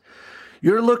is.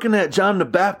 You're looking at John the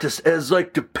Baptist as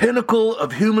like the pinnacle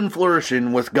of human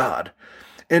flourishing with God.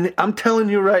 And I'm telling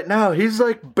you right now, he's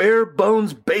like bare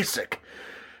bones basic.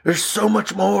 There's so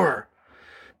much more.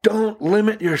 Don't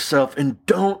limit yourself, and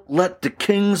don't let the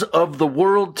kings of the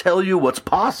world tell you what's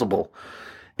possible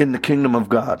in the kingdom of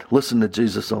God. Listen to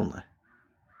Jesus only.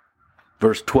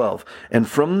 Verse 12, and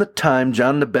from the time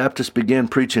John the Baptist began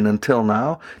preaching until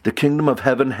now, the kingdom of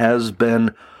heaven has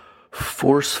been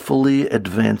forcefully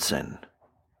advancing,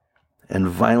 and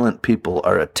violent people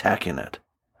are attacking it.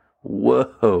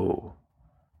 Whoa.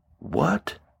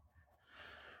 What?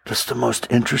 That's the most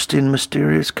interesting,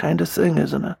 mysterious kind of thing,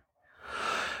 isn't it?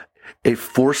 A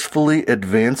forcefully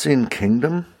advancing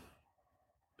kingdom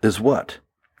is what?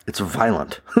 It's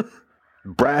violent.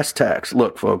 Brass tacks.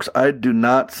 Look, folks, I do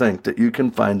not think that you can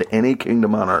find any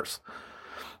kingdom on earth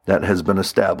that has been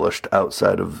established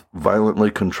outside of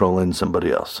violently controlling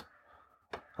somebody else.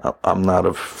 I'm not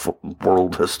a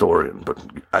world historian, but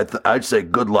I'd say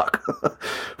good luck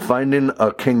finding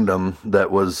a kingdom that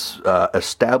was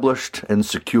established and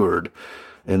secured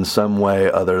in some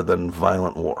way other than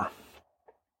violent war.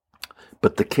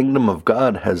 But the kingdom of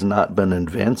God has not been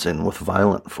advancing with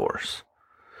violent force.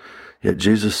 Yet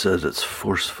Jesus says it's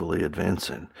forcefully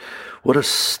advancing. What a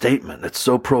statement. It's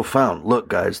so profound. Look,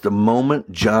 guys, the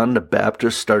moment John the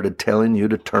Baptist started telling you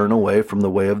to turn away from the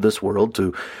way of this world,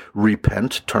 to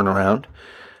repent, turn around,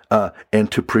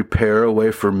 and to prepare a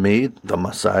way for me, the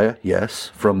Messiah,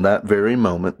 yes, from that very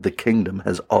moment, the kingdom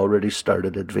has already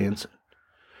started advancing.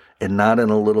 And not in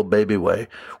a little baby way,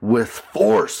 with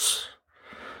force.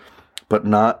 But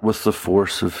not with the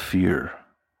force of fear,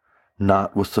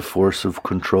 not with the force of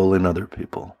controlling other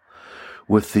people,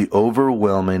 with the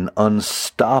overwhelming,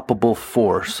 unstoppable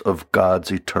force of God's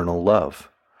eternal love.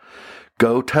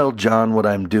 Go tell John what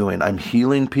I'm doing. I'm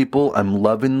healing people. I'm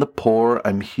loving the poor.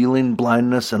 I'm healing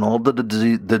blindness and all the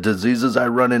diseases I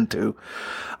run into.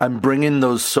 I'm bringing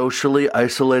those socially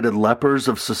isolated lepers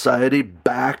of society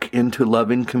back into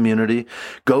loving community.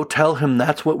 Go tell him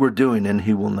that's what we're doing, and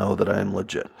he will know that I am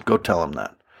legit. Go tell him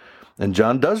that. And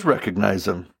John does recognize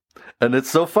him. And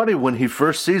it's so funny when he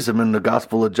first sees him in the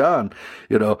Gospel of John.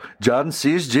 John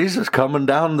sees Jesus coming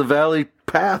down the valley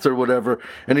path or whatever,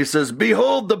 and he says,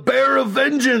 "Behold the bear of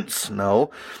vengeance."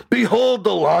 No. "Behold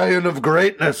the lion of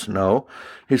greatness." No.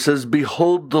 He says,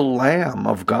 "Behold the Lamb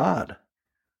of God."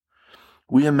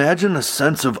 We imagine a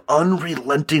sense of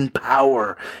unrelenting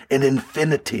power and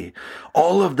infinity,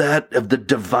 all of that of the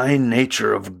divine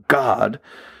nature of God,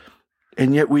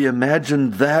 and yet we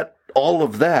imagine that all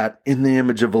of that in the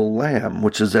image of a lamb,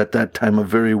 which is at that time a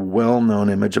very well-known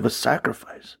image of a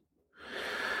sacrifice.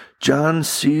 John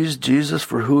sees Jesus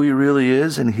for who he really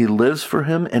is, and he lives for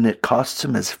him, and it costs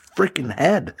him his freaking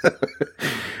head.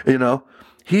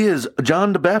 He is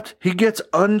John the Baptist. He gets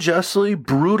unjustly,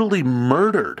 brutally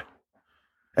murdered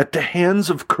at the hands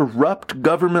of corrupt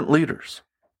government leaders.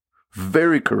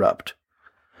 Very corrupt.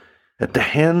 At the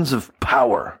hands of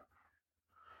power.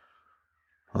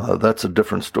 That's a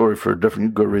different story for a different...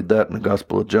 You go read that in the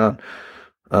Gospel of John.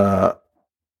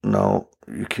 No,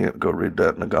 you can't go read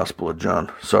that in the Gospel of John.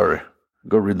 Sorry.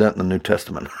 Go read that in the New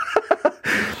Testament.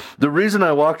 The reason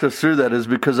I walked us through that is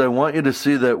because I want you to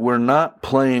see that we're not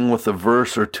playing with a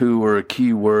verse or two or a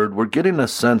key word. We're getting a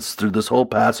sense through this whole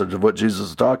passage of what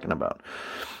Jesus is talking about.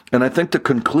 And I think the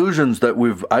conclusions that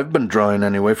I've been drawing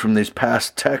anyway from these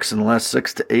past texts in the last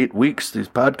 6 to 8 weeks, these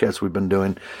podcasts we've been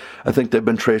doing, I think they've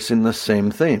been tracing the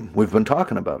same theme. We've been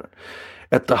talking about it.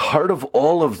 At the heart of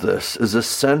all of this is a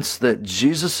sense that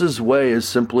Jesus' way is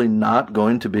simply not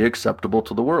going to be acceptable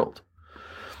to the world.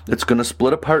 It's going to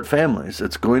split apart families.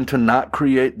 It's going to not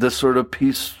create this sort of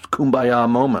peace, kumbaya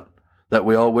moment that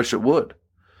we all wish it would.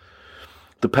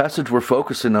 The passage we're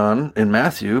focusing on in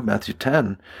Matthew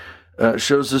 10,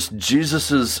 shows us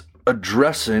Jesus'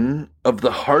 addressing of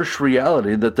the harsh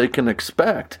reality that they can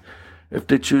expect if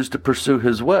they choose to pursue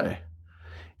his way.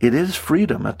 It is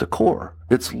freedom at the core.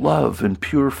 It's love in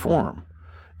pure form.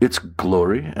 It's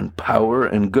glory and power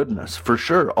and goodness, for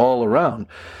sure, all around,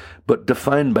 but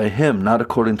defined by him, not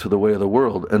according to the way of the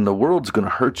world. And the world's going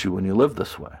to hurt you when you live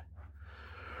this way.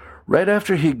 Right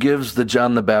after he gives the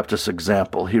John the Baptist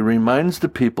example, he reminds the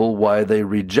people why they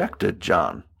rejected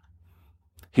John.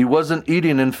 He wasn't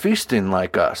eating and feasting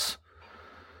like us.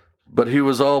 But he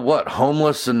was all,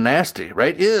 homeless and nasty,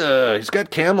 right? Yeah, he's got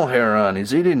camel hair on.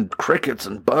 He's eating crickets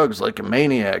and bugs like a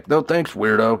maniac. No thanks,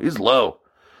 weirdo. He's low.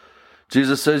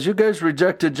 Jesus says, you guys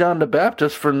rejected John the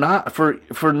Baptist for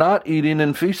not eating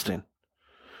and feasting.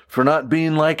 For not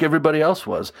being like everybody else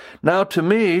was. Now to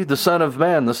me, the Son of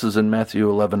Man, this is in Matthew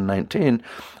 11:19,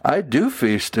 I do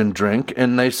feast and drink,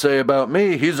 and they say about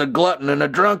me, he's a glutton and a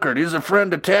drunkard. He's a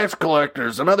friend of tax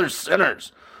collectors and other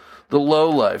sinners. The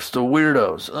lowlifes, the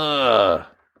weirdos.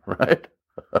 Right?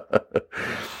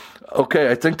 Okay,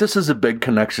 I think this is a big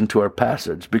connection to our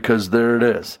passage, because there it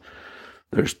is.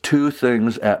 There's two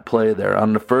things at play there.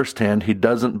 On the first hand, he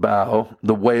doesn't bow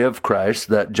the way of Christ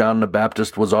that John the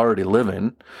Baptist was already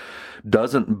living,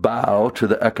 doesn't bow to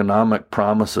the economic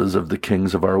promises of the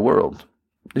kings of our world.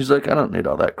 He's like, I don't need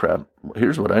all that crap.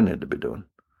 Here's what I need to be doing.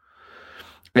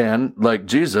 And like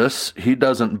Jesus, he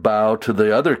doesn't bow to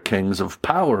the other kings of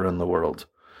power in the world.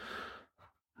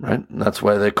 Right? And that's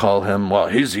why they call him,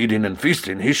 he's eating and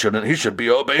feasting. He should be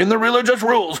obeying the religious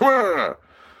rules.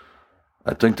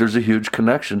 I think there's a huge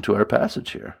connection to our passage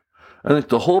here. I think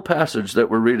the whole passage that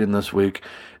we're reading this week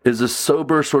is a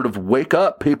sober sort of wake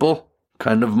up, people,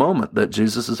 kind of moment that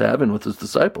Jesus is having with his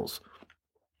disciples.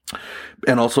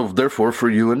 And also, therefore,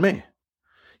 for you and me.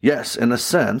 Yes, in a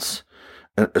sense,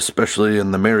 especially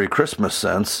in the Merry Christmas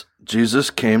sense,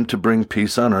 Jesus came to bring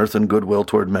peace on earth and goodwill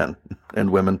toward men and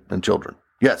women and children.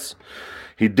 Yes.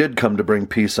 He did come to bring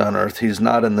peace on earth. He's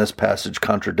not in this passage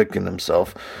contradicting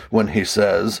himself when he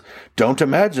says, don't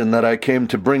imagine that I came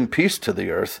to bring peace to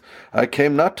the earth. I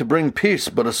came not to bring peace,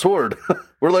 but a sword.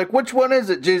 We're like, which one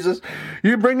is it, Jesus?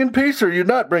 You bringing peace or you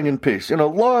not bringing peace?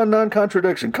 Law and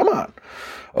non-contradiction. Come on.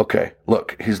 Okay,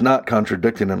 look, he's not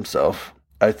contradicting himself.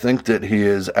 I think that he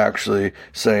is actually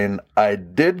saying, I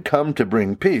did come to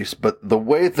bring peace, but the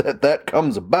way that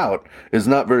comes about is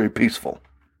not very peaceful.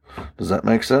 Does that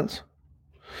make sense?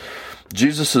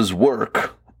 Jesus'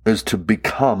 work is to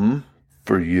become,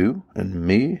 for you and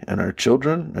me and our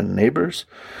children and neighbors,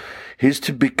 he's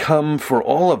to become for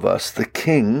all of us the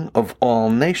King of all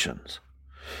nations.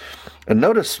 And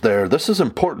notice there, this is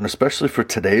important, especially for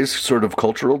today's sort of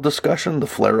cultural discussion, the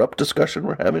flare-up discussion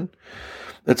we're having.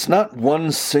 It's not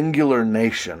one singular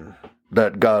nation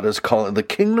that God is calling. The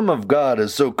kingdom of God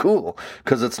is so cool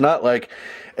because it's not like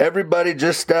everybody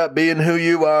just stop being who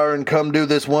you are and come do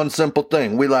this one simple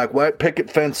thing. We like white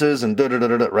picket fences and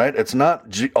da-da-da-da-da, right? It's not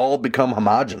all become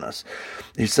homogenous.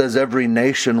 He says every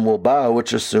nation will bow,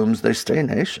 which assumes they stay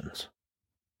nations.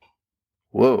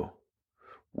 Whoa.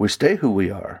 We stay who we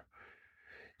are.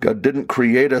 God didn't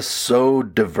create us so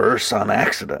diverse on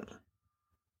accident.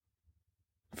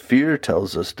 Fear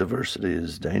tells us diversity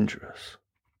is dangerous.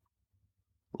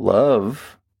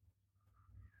 Love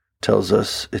tells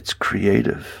us it's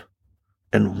creative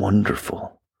and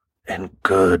wonderful and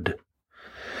good.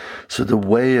 So the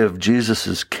way of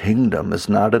Jesus' kingdom is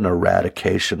not an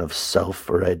eradication of self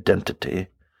or identity.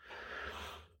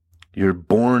 You're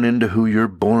born into who you're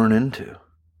born into.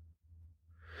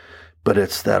 But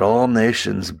it's that all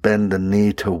nations bend the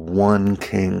knee to one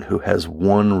king who has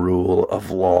one rule of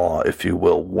law, if you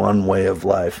will, one way of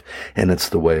life, and it's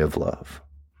the way of love.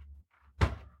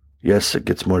 Yes, it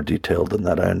gets more detailed than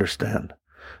that, I understand.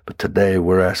 But today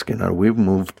we're asking, are we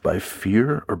moved by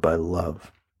fear or by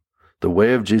love? The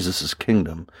way of Jesus'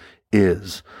 kingdom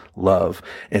is love.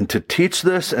 And to teach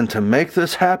this and to make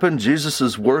this happen,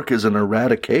 Jesus' work is an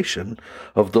eradication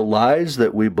of the lies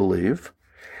that we believe.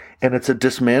 And it's a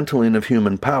dismantling of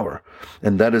human power.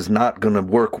 And that is not going to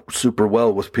work super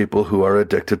well with people who are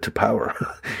addicted to power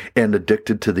and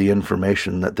addicted to the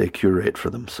information that they curate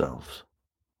for themselves.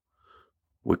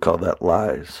 We call that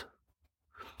lies.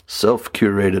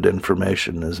 Self-curated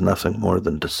information is nothing more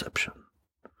than deception.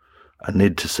 I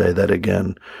need to say that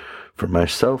again for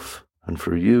myself and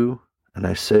for you, and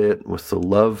I say it with the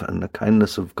love and the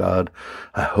kindness of God.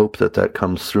 I hope that that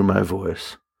comes through my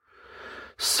voice.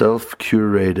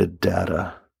 Self-curated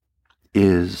data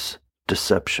is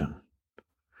deception.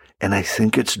 And I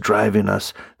think it's driving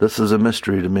us, this is a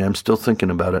mystery to me, I'm still thinking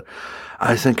about it.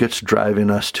 I think it's driving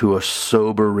us to a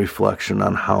sober reflection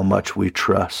on how much we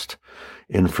trust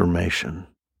information.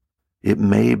 It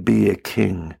may be a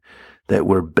king that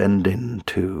we're bending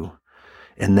to,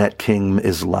 and that king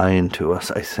is lying to us,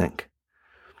 I think.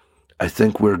 I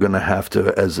think we're going to have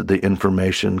to, as the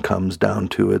information comes down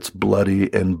to its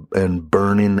bloody and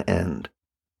burning end,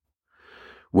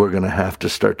 we're going to have to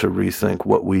start to rethink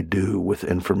what we do with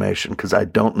information, because I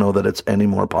don't know that it's any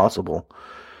more possible.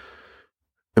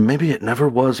 And maybe it never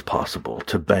was possible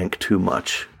to bank too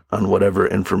much on whatever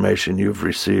information you've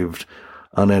received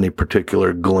on any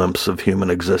particular glimpse of human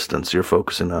existence you're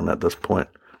focusing on at this point.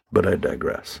 But I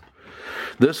digress.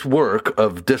 This work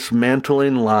of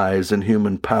dismantling lies and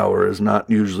human power is not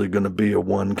usually going to be a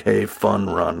 1K fun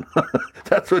run.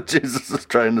 That's what Jesus is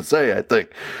trying to say, I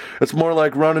think. It's more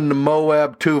like running the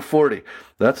Moab 240.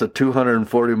 That's a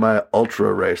 240-mile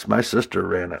ultra race. My sister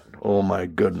ran it. Oh, my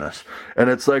goodness. And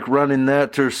it's like running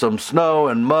that through some snow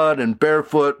and mud and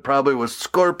barefoot, probably with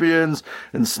scorpions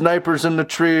and snipers in the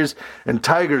trees and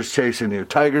tigers chasing you,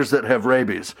 tigers that have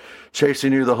rabies,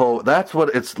 chasing you the whole... That's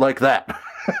what it's like that.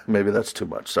 Maybe that's too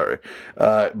much, sorry.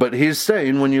 But he's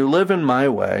saying, when you live in my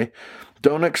way,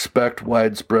 don't expect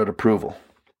widespread approval.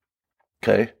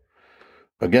 Okay?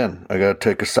 Again, I got to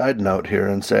take a side note here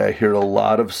and say I hear a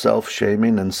lot of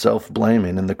self-shaming and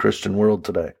self-blaming in the Christian world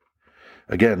today.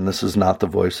 Again, this is not the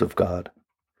voice of God.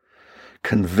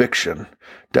 Conviction.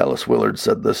 Dallas Willard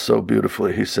said this so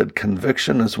beautifully. He said,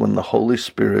 conviction is when the Holy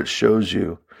Spirit shows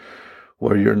you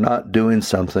where you're not doing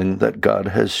something that God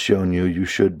has shown you you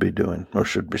should be doing or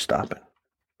should be stopping.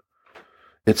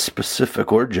 It's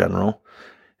specific or general.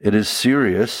 It is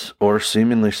serious or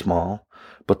seemingly small,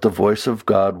 but the voice of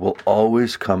God will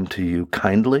always come to you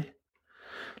kindly,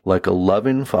 like a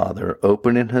loving father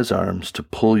opening his arms to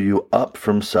pull you up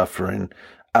from suffering,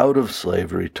 out of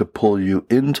slavery, to pull you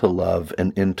into love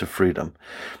and into freedom.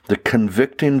 The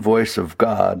convicting voice of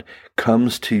God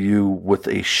comes to you with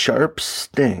a sharp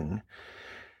sting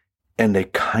and a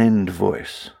kind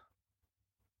voice.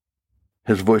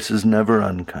 His voice is never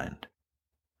unkind.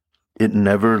 It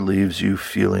never leaves you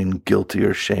feeling guilty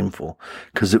or shameful,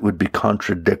 because it would be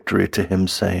contradictory to him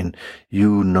saying,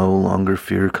 you no longer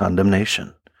fear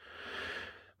condemnation.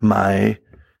 My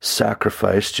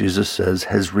sacrifice, Jesus says,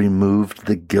 has removed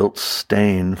the guilt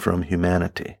stain from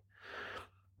humanity.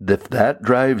 If that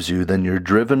drives you, then you're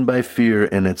driven by fear,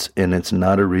 and it's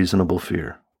not a reasonable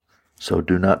fear. So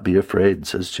do not be afraid,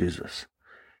 says Jesus.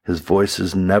 His voice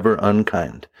is never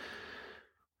unkind.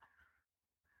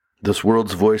 This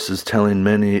world's voice is telling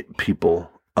many people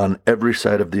on every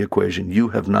side of the equation, you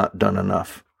have not done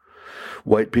enough.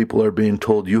 White people are being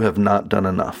told you have not done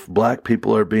enough. Black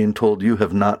people are being told you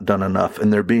have not done enough.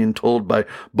 And they're being told by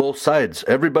both sides.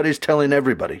 Everybody's telling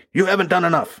everybody, you haven't done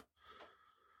enough.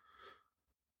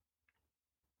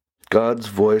 God's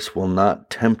voice will not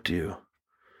tempt you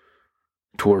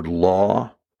toward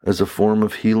law as a form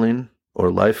of healing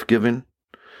or life-giving.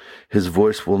 His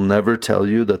voice will never tell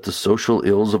you that the social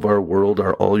ills of our world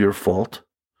are all your fault.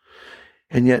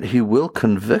 And yet he will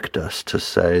convict us to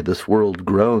say this world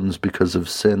groans because of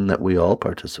sin that we all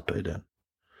participate in.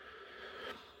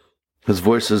 His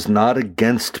voice is not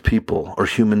against people or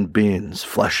human beings,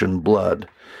 flesh and blood.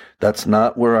 That's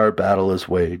not where our battle is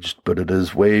waged, but it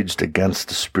is waged against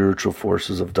the spiritual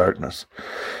forces of darkness.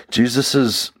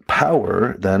 Jesus'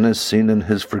 power, then, is seen in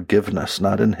his forgiveness,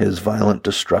 not in his violent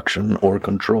destruction or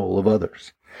control of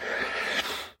others.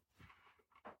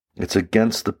 It's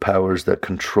against the powers that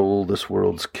control this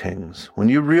world's kings. When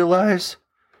you realize,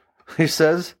 he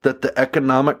says, that the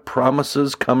economic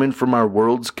promises coming from our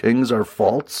world's kings are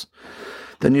false,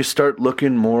 then you start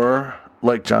looking more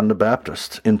like John the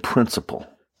Baptist in principle.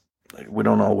 We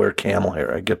don't all wear camel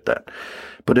hair, I get that.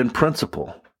 But in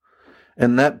principle.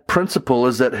 And that principle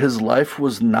is that his life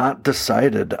was not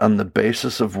decided on the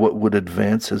basis of what would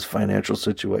advance his financial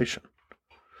situation.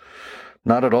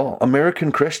 Not at all.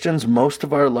 American Christians, most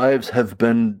of our lives have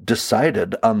been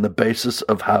decided on the basis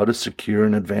of how to secure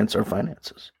and advance our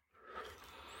finances.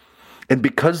 And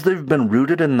because they've been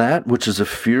rooted in that, which is a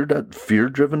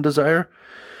fear-driven desire,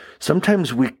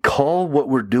 sometimes we call what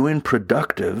we're doing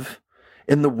productive,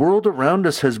 and the world around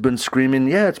us has been screaming,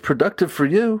 yeah, it's productive for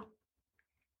you.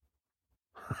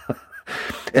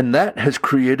 And that has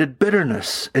created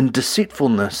bitterness and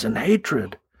deceitfulness and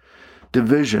hatred,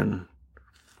 division.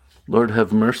 Lord,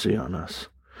 have mercy on us.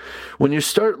 When you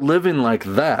start living like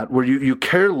that, where you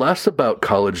care less about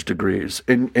college degrees,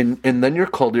 and then you're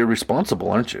called irresponsible,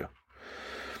 aren't you?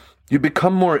 You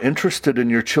become more interested in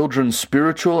your children's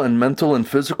spiritual and mental and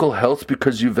physical health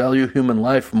because you value human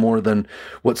life more than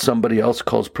what somebody else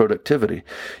calls productivity.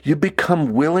 You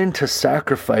become willing to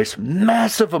sacrifice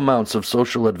massive amounts of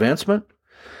social advancement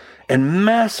and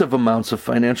massive amounts of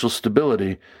financial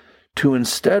stability to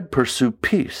instead pursue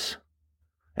peace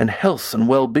and health and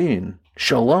well-being,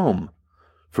 shalom,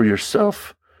 for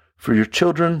yourself, for your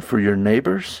children, for your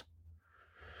neighbors.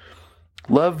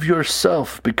 Love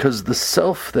yourself because the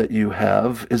self that you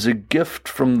have is a gift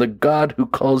from the God who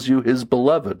calls you his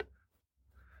beloved.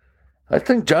 I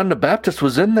think John the Baptist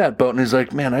was in that boat and he's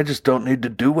like, man, I just don't need to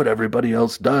do what everybody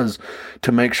else does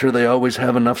to make sure they always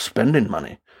have enough spending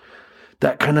money.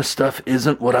 That kind of stuff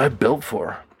isn't what I'm built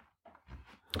for.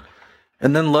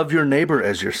 And then love your neighbor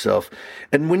as yourself.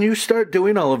 And when you start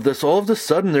doing all of this, all of a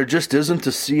sudden there just isn't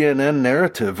a CNN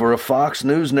narrative or a Fox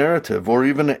News narrative or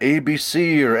even an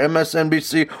ABC or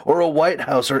MSNBC or a White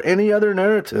House or any other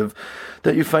narrative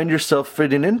that you find yourself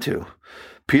fitting into.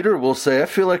 Peter will say, I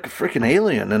feel like a freaking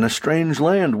alien in a strange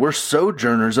land. We're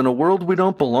sojourners in a world we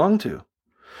don't belong to.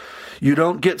 You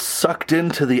don't get sucked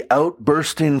into the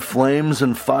outbursting flames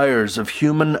and fires of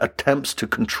human attempts to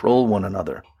control one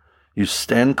another. You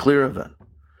stand clear of it.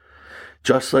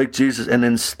 Just like Jesus. And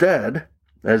instead,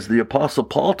 as the Apostle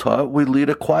Paul taught, we lead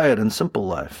a quiet and simple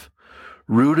life,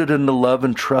 rooted in the love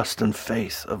and trust and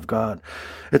faith of God.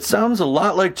 It sounds a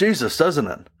lot like Jesus, doesn't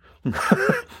it?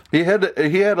 He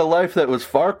had a life that was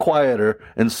far quieter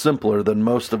and simpler than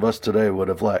most of us today would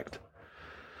have liked.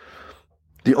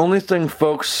 The only thing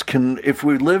folks can, if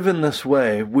we live in this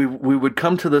way, we would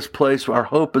come to this place where our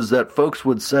hope is that folks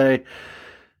would say,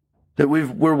 that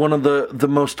we're one of the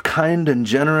most kind and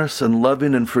generous and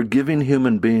loving and forgiving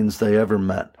human beings they ever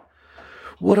met.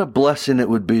 What a blessing it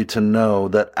would be to know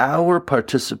that our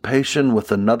participation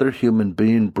with another human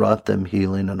being brought them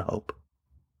healing and hope.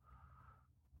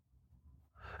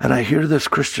 And I hear this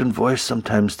Christian voice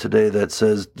sometimes today that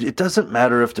says, it doesn't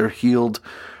matter if they're healed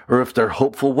or if they're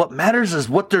hopeful. What matters is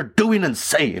what they're doing and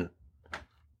saying.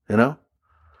 You know?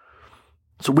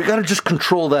 So we got to just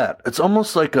control that. It's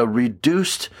almost like a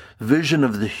reduced vision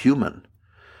of the human.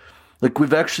 Like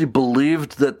we've actually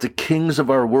believed that the kings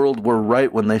of our world were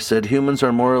right when they said humans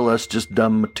are more or less just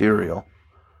dumb material.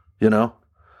 You know?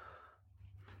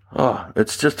 Oh,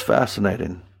 it's just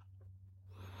fascinating.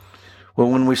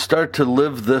 Well, when we start to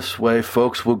live this way,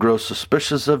 folks will grow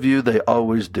suspicious of you. They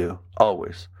always do.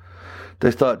 Always.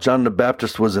 They thought John the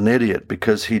Baptist was an idiot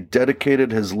because he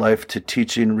dedicated his life to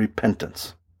teaching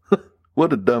repentance.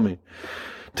 What a dummy.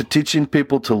 To teaching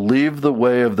people to leave the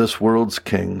way of this world's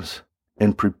kings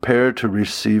and prepare to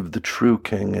receive the true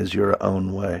king as your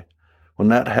own way. When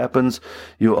that happens,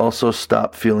 you also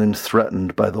stop feeling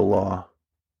threatened by the law.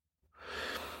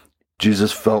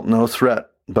 Jesus felt no threat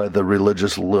by the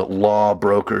religious law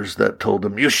brokers that told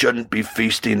him, you shouldn't be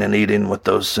feasting and eating with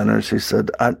those sinners. He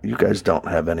said, you guys don't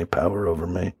have any power over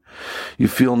me. You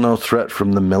feel no threat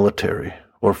from the military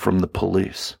or from the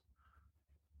police.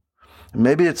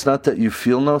 Maybe it's not that you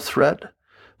feel no threat,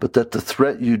 but that the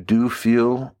threat you do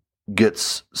feel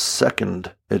gets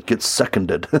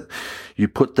seconded. You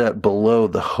put that below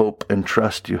the hope and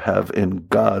trust you have in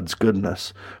God's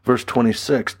goodness. Verse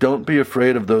 26, don't be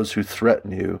afraid of those who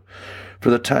threaten you, for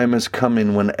the time is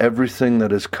coming when everything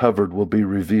that is covered will be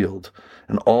revealed,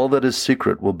 and all that is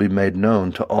secret will be made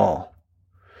known to all.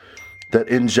 That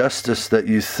injustice that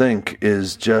you think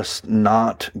is just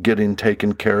not getting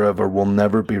taken care of or will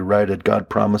never be righted, God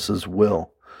promises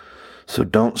will. So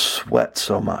don't sweat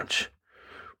so much.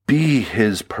 Be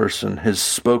his person, his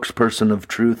spokesperson of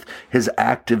truth, his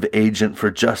active agent for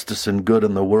justice and good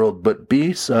in the world, but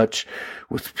be such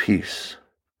with peace.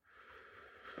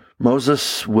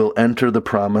 Moses will enter the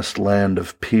promised land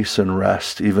of peace and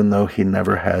rest, even though he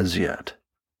never has yet.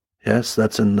 Yes,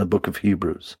 that's in the book of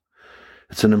Hebrews.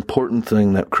 It's an important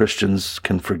thing that Christians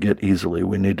can forget easily.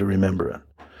 We need to remember it.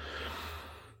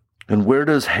 And where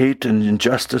does hate and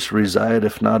injustice reside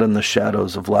if not in the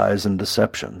shadows of lies and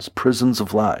deceptions, prisons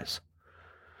of lies?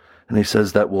 And he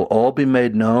says that will all be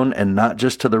made known, and not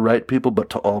just to the right people, but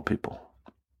to all people.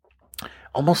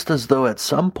 Almost as though at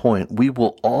some point we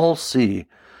will all see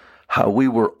how we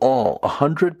were all,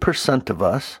 100% of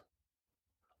us,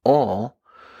 all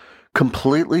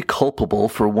completely culpable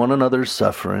for one another's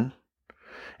suffering,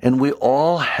 and we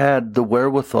all had the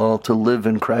wherewithal to live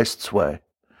in Christ's way.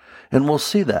 And we'll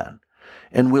see that.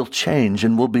 And we'll change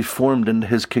and we'll be formed into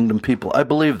his kingdom people. I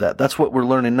believe that. That's what we're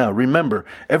learning now. Remember,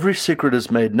 every secret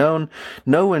is made known.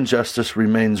 No injustice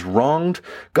remains wronged.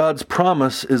 God's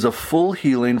promise is a full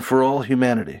healing for all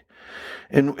humanity.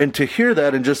 And to hear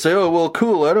that and just say, oh, well,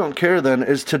 cool, I don't care then,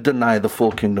 is to deny the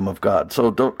full kingdom of God.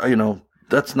 So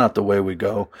that's not the way we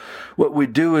go. What we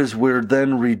do is we're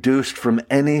then reduced from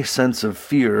any sense of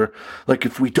fear, like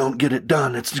if we don't get it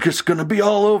done, it's just going to be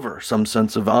all over, some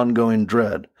sense of ongoing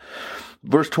dread.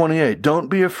 Verse 28, don't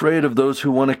be afraid of those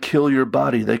who want to kill your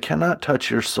body. They cannot touch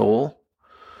your soul.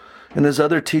 In his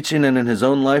other teaching and in his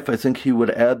own life, I think he would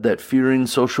add that fearing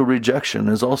social rejection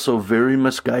is also very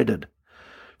misguided.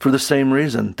 For the same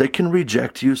reason, they can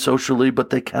reject you socially,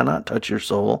 but they cannot touch your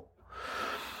soul.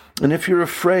 And if you're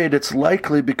afraid, it's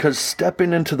likely because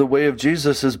stepping into the way of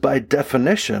Jesus is by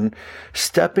definition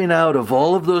stepping out of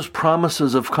all of those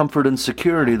promises of comfort and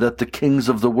security that the kings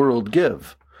of the world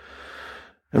give.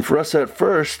 And for us at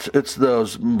first, it's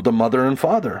the mother and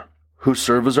father who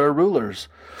serve as our rulers.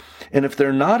 And if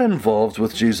they're not involved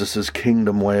with Jesus'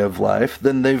 kingdom way of life,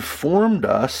 then they've formed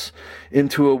us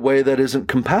into a way that isn't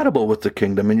compatible with the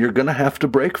kingdom, and you're going to have to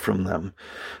break from them.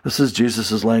 This is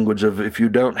Jesus' language of if you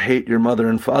don't hate your mother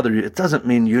and father, it doesn't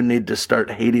mean you need to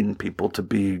start hating people to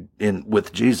be in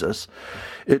with Jesus.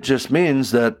 It just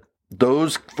means that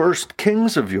those first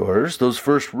kings of yours, those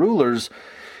first rulers,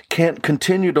 can't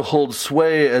continue to hold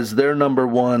sway as their number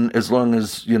one as long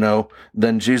as,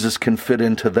 then Jesus can fit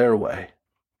into their way.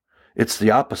 It's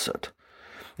the opposite.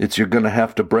 It's you're going to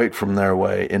have to break from their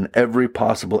way in every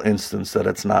possible instance that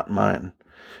it's not mine.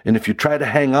 And if you try to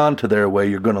hang on to their way,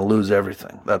 you're going to lose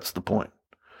everything. That's the point.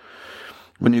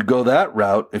 When you go that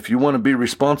route, if you want to be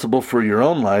responsible for your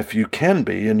own life, you can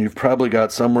be, and you've probably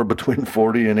got somewhere between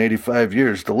 40 and 85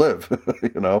 years to live,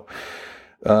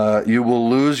 You will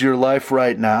lose your life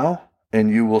right now, and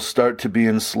you will start to be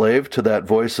enslaved to that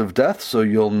voice of death, so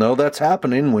you'll know that's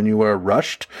happening when you are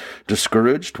rushed,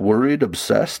 discouraged, worried,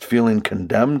 obsessed, feeling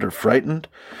condemned or frightened.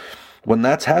 When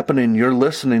that's happening, you're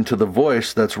listening to the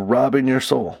voice that's robbing your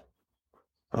soul.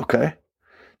 Okay?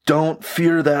 Don't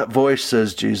fear that voice,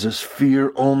 says Jesus.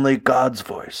 Fear only God's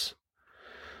voice.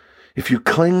 If you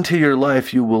cling to your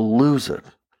life, you will lose it.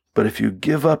 But if you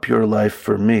give up your life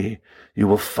for me, you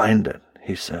will find it,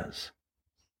 he says.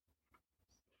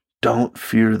 Don't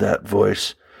fear that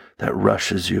voice that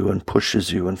rushes you and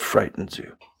pushes you and frightens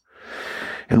you.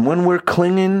 And when we're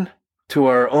clinging to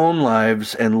our own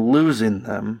lives and losing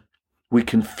them, we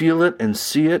can feel it and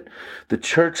see it. The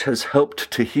church has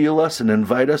helped to heal us and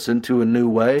invite us into a new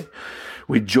way.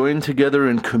 We join together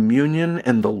in communion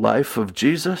in the life of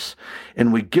Jesus,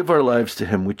 and we give our lives to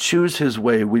him. We choose his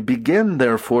way. We begin,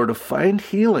 therefore, to find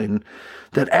healing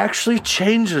that actually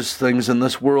changes things in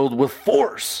this world with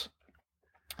force.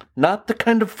 Not the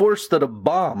kind of force that a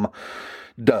bomb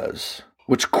does,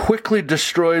 which quickly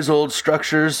destroys old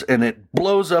structures and it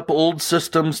blows up old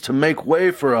systems to make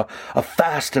way for a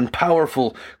fast and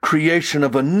powerful creation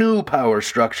of a new power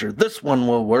structure. This one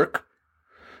will work.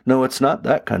 No, it's not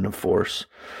that kind of force.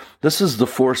 This is the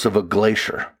force of a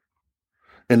glacier.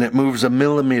 and it moves a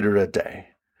millimeter a day.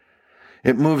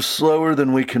 It moves slower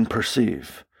than we can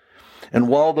perceive. And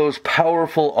while those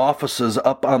powerful offices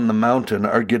up on the mountain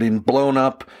are getting blown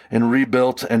up and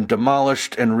rebuilt and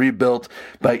demolished and rebuilt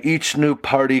by each new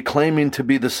party claiming to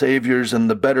be the saviors and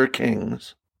the better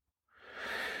kings,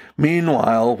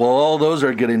 meanwhile, while all those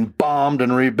are getting bombed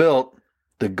and rebuilt,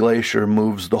 the glacier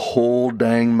moves the whole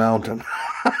dang mountain.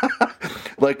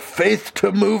 Like faith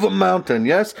to move a mountain,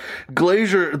 yes?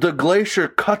 The glacier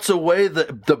cuts away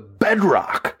the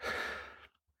bedrock.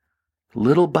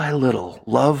 Little by little,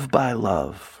 love by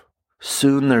love,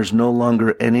 soon there's no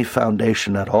longer any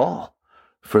foundation at all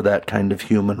for that kind of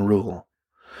human rule.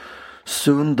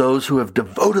 Soon those who have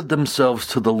devoted themselves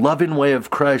to the loving way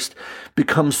of Christ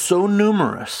become so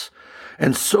numerous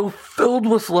and so filled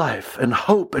with life and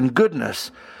hope and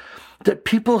goodness that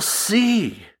people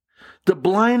see the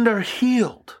blind are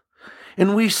healed.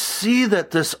 And we see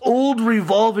that this old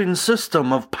revolving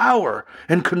system of power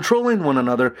and controlling one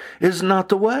another is not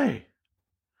the way.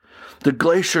 The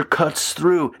glacier cuts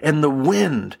through, and the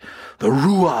wind, the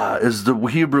ruah is the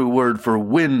Hebrew word for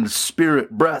wind,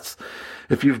 spirit, breath.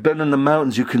 If you've been in the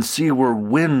mountains, you can see where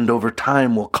wind over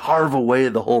time will carve away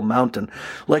the whole mountain.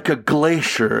 Like a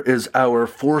glacier is our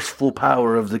forceful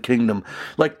power of the kingdom.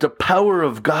 Like the power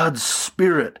of God's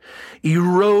Spirit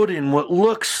eroding what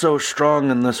looks so strong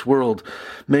in this world.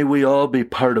 May we all be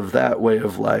part of that way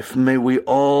of life. May we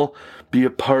all be a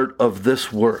part of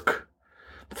this work,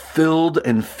 filled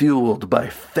and fueled by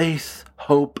faith,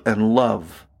 hope, and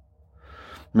love.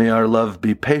 May our love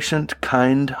be patient,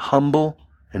 kind, humble,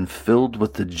 and filled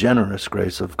with the generous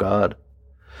grace of God.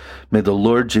 May the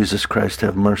Lord Jesus Christ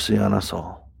have mercy on us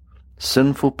all,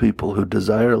 sinful people who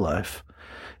desire life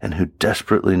and who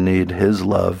desperately need His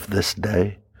love this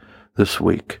day, this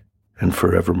week, and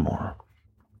forevermore.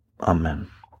 Amen.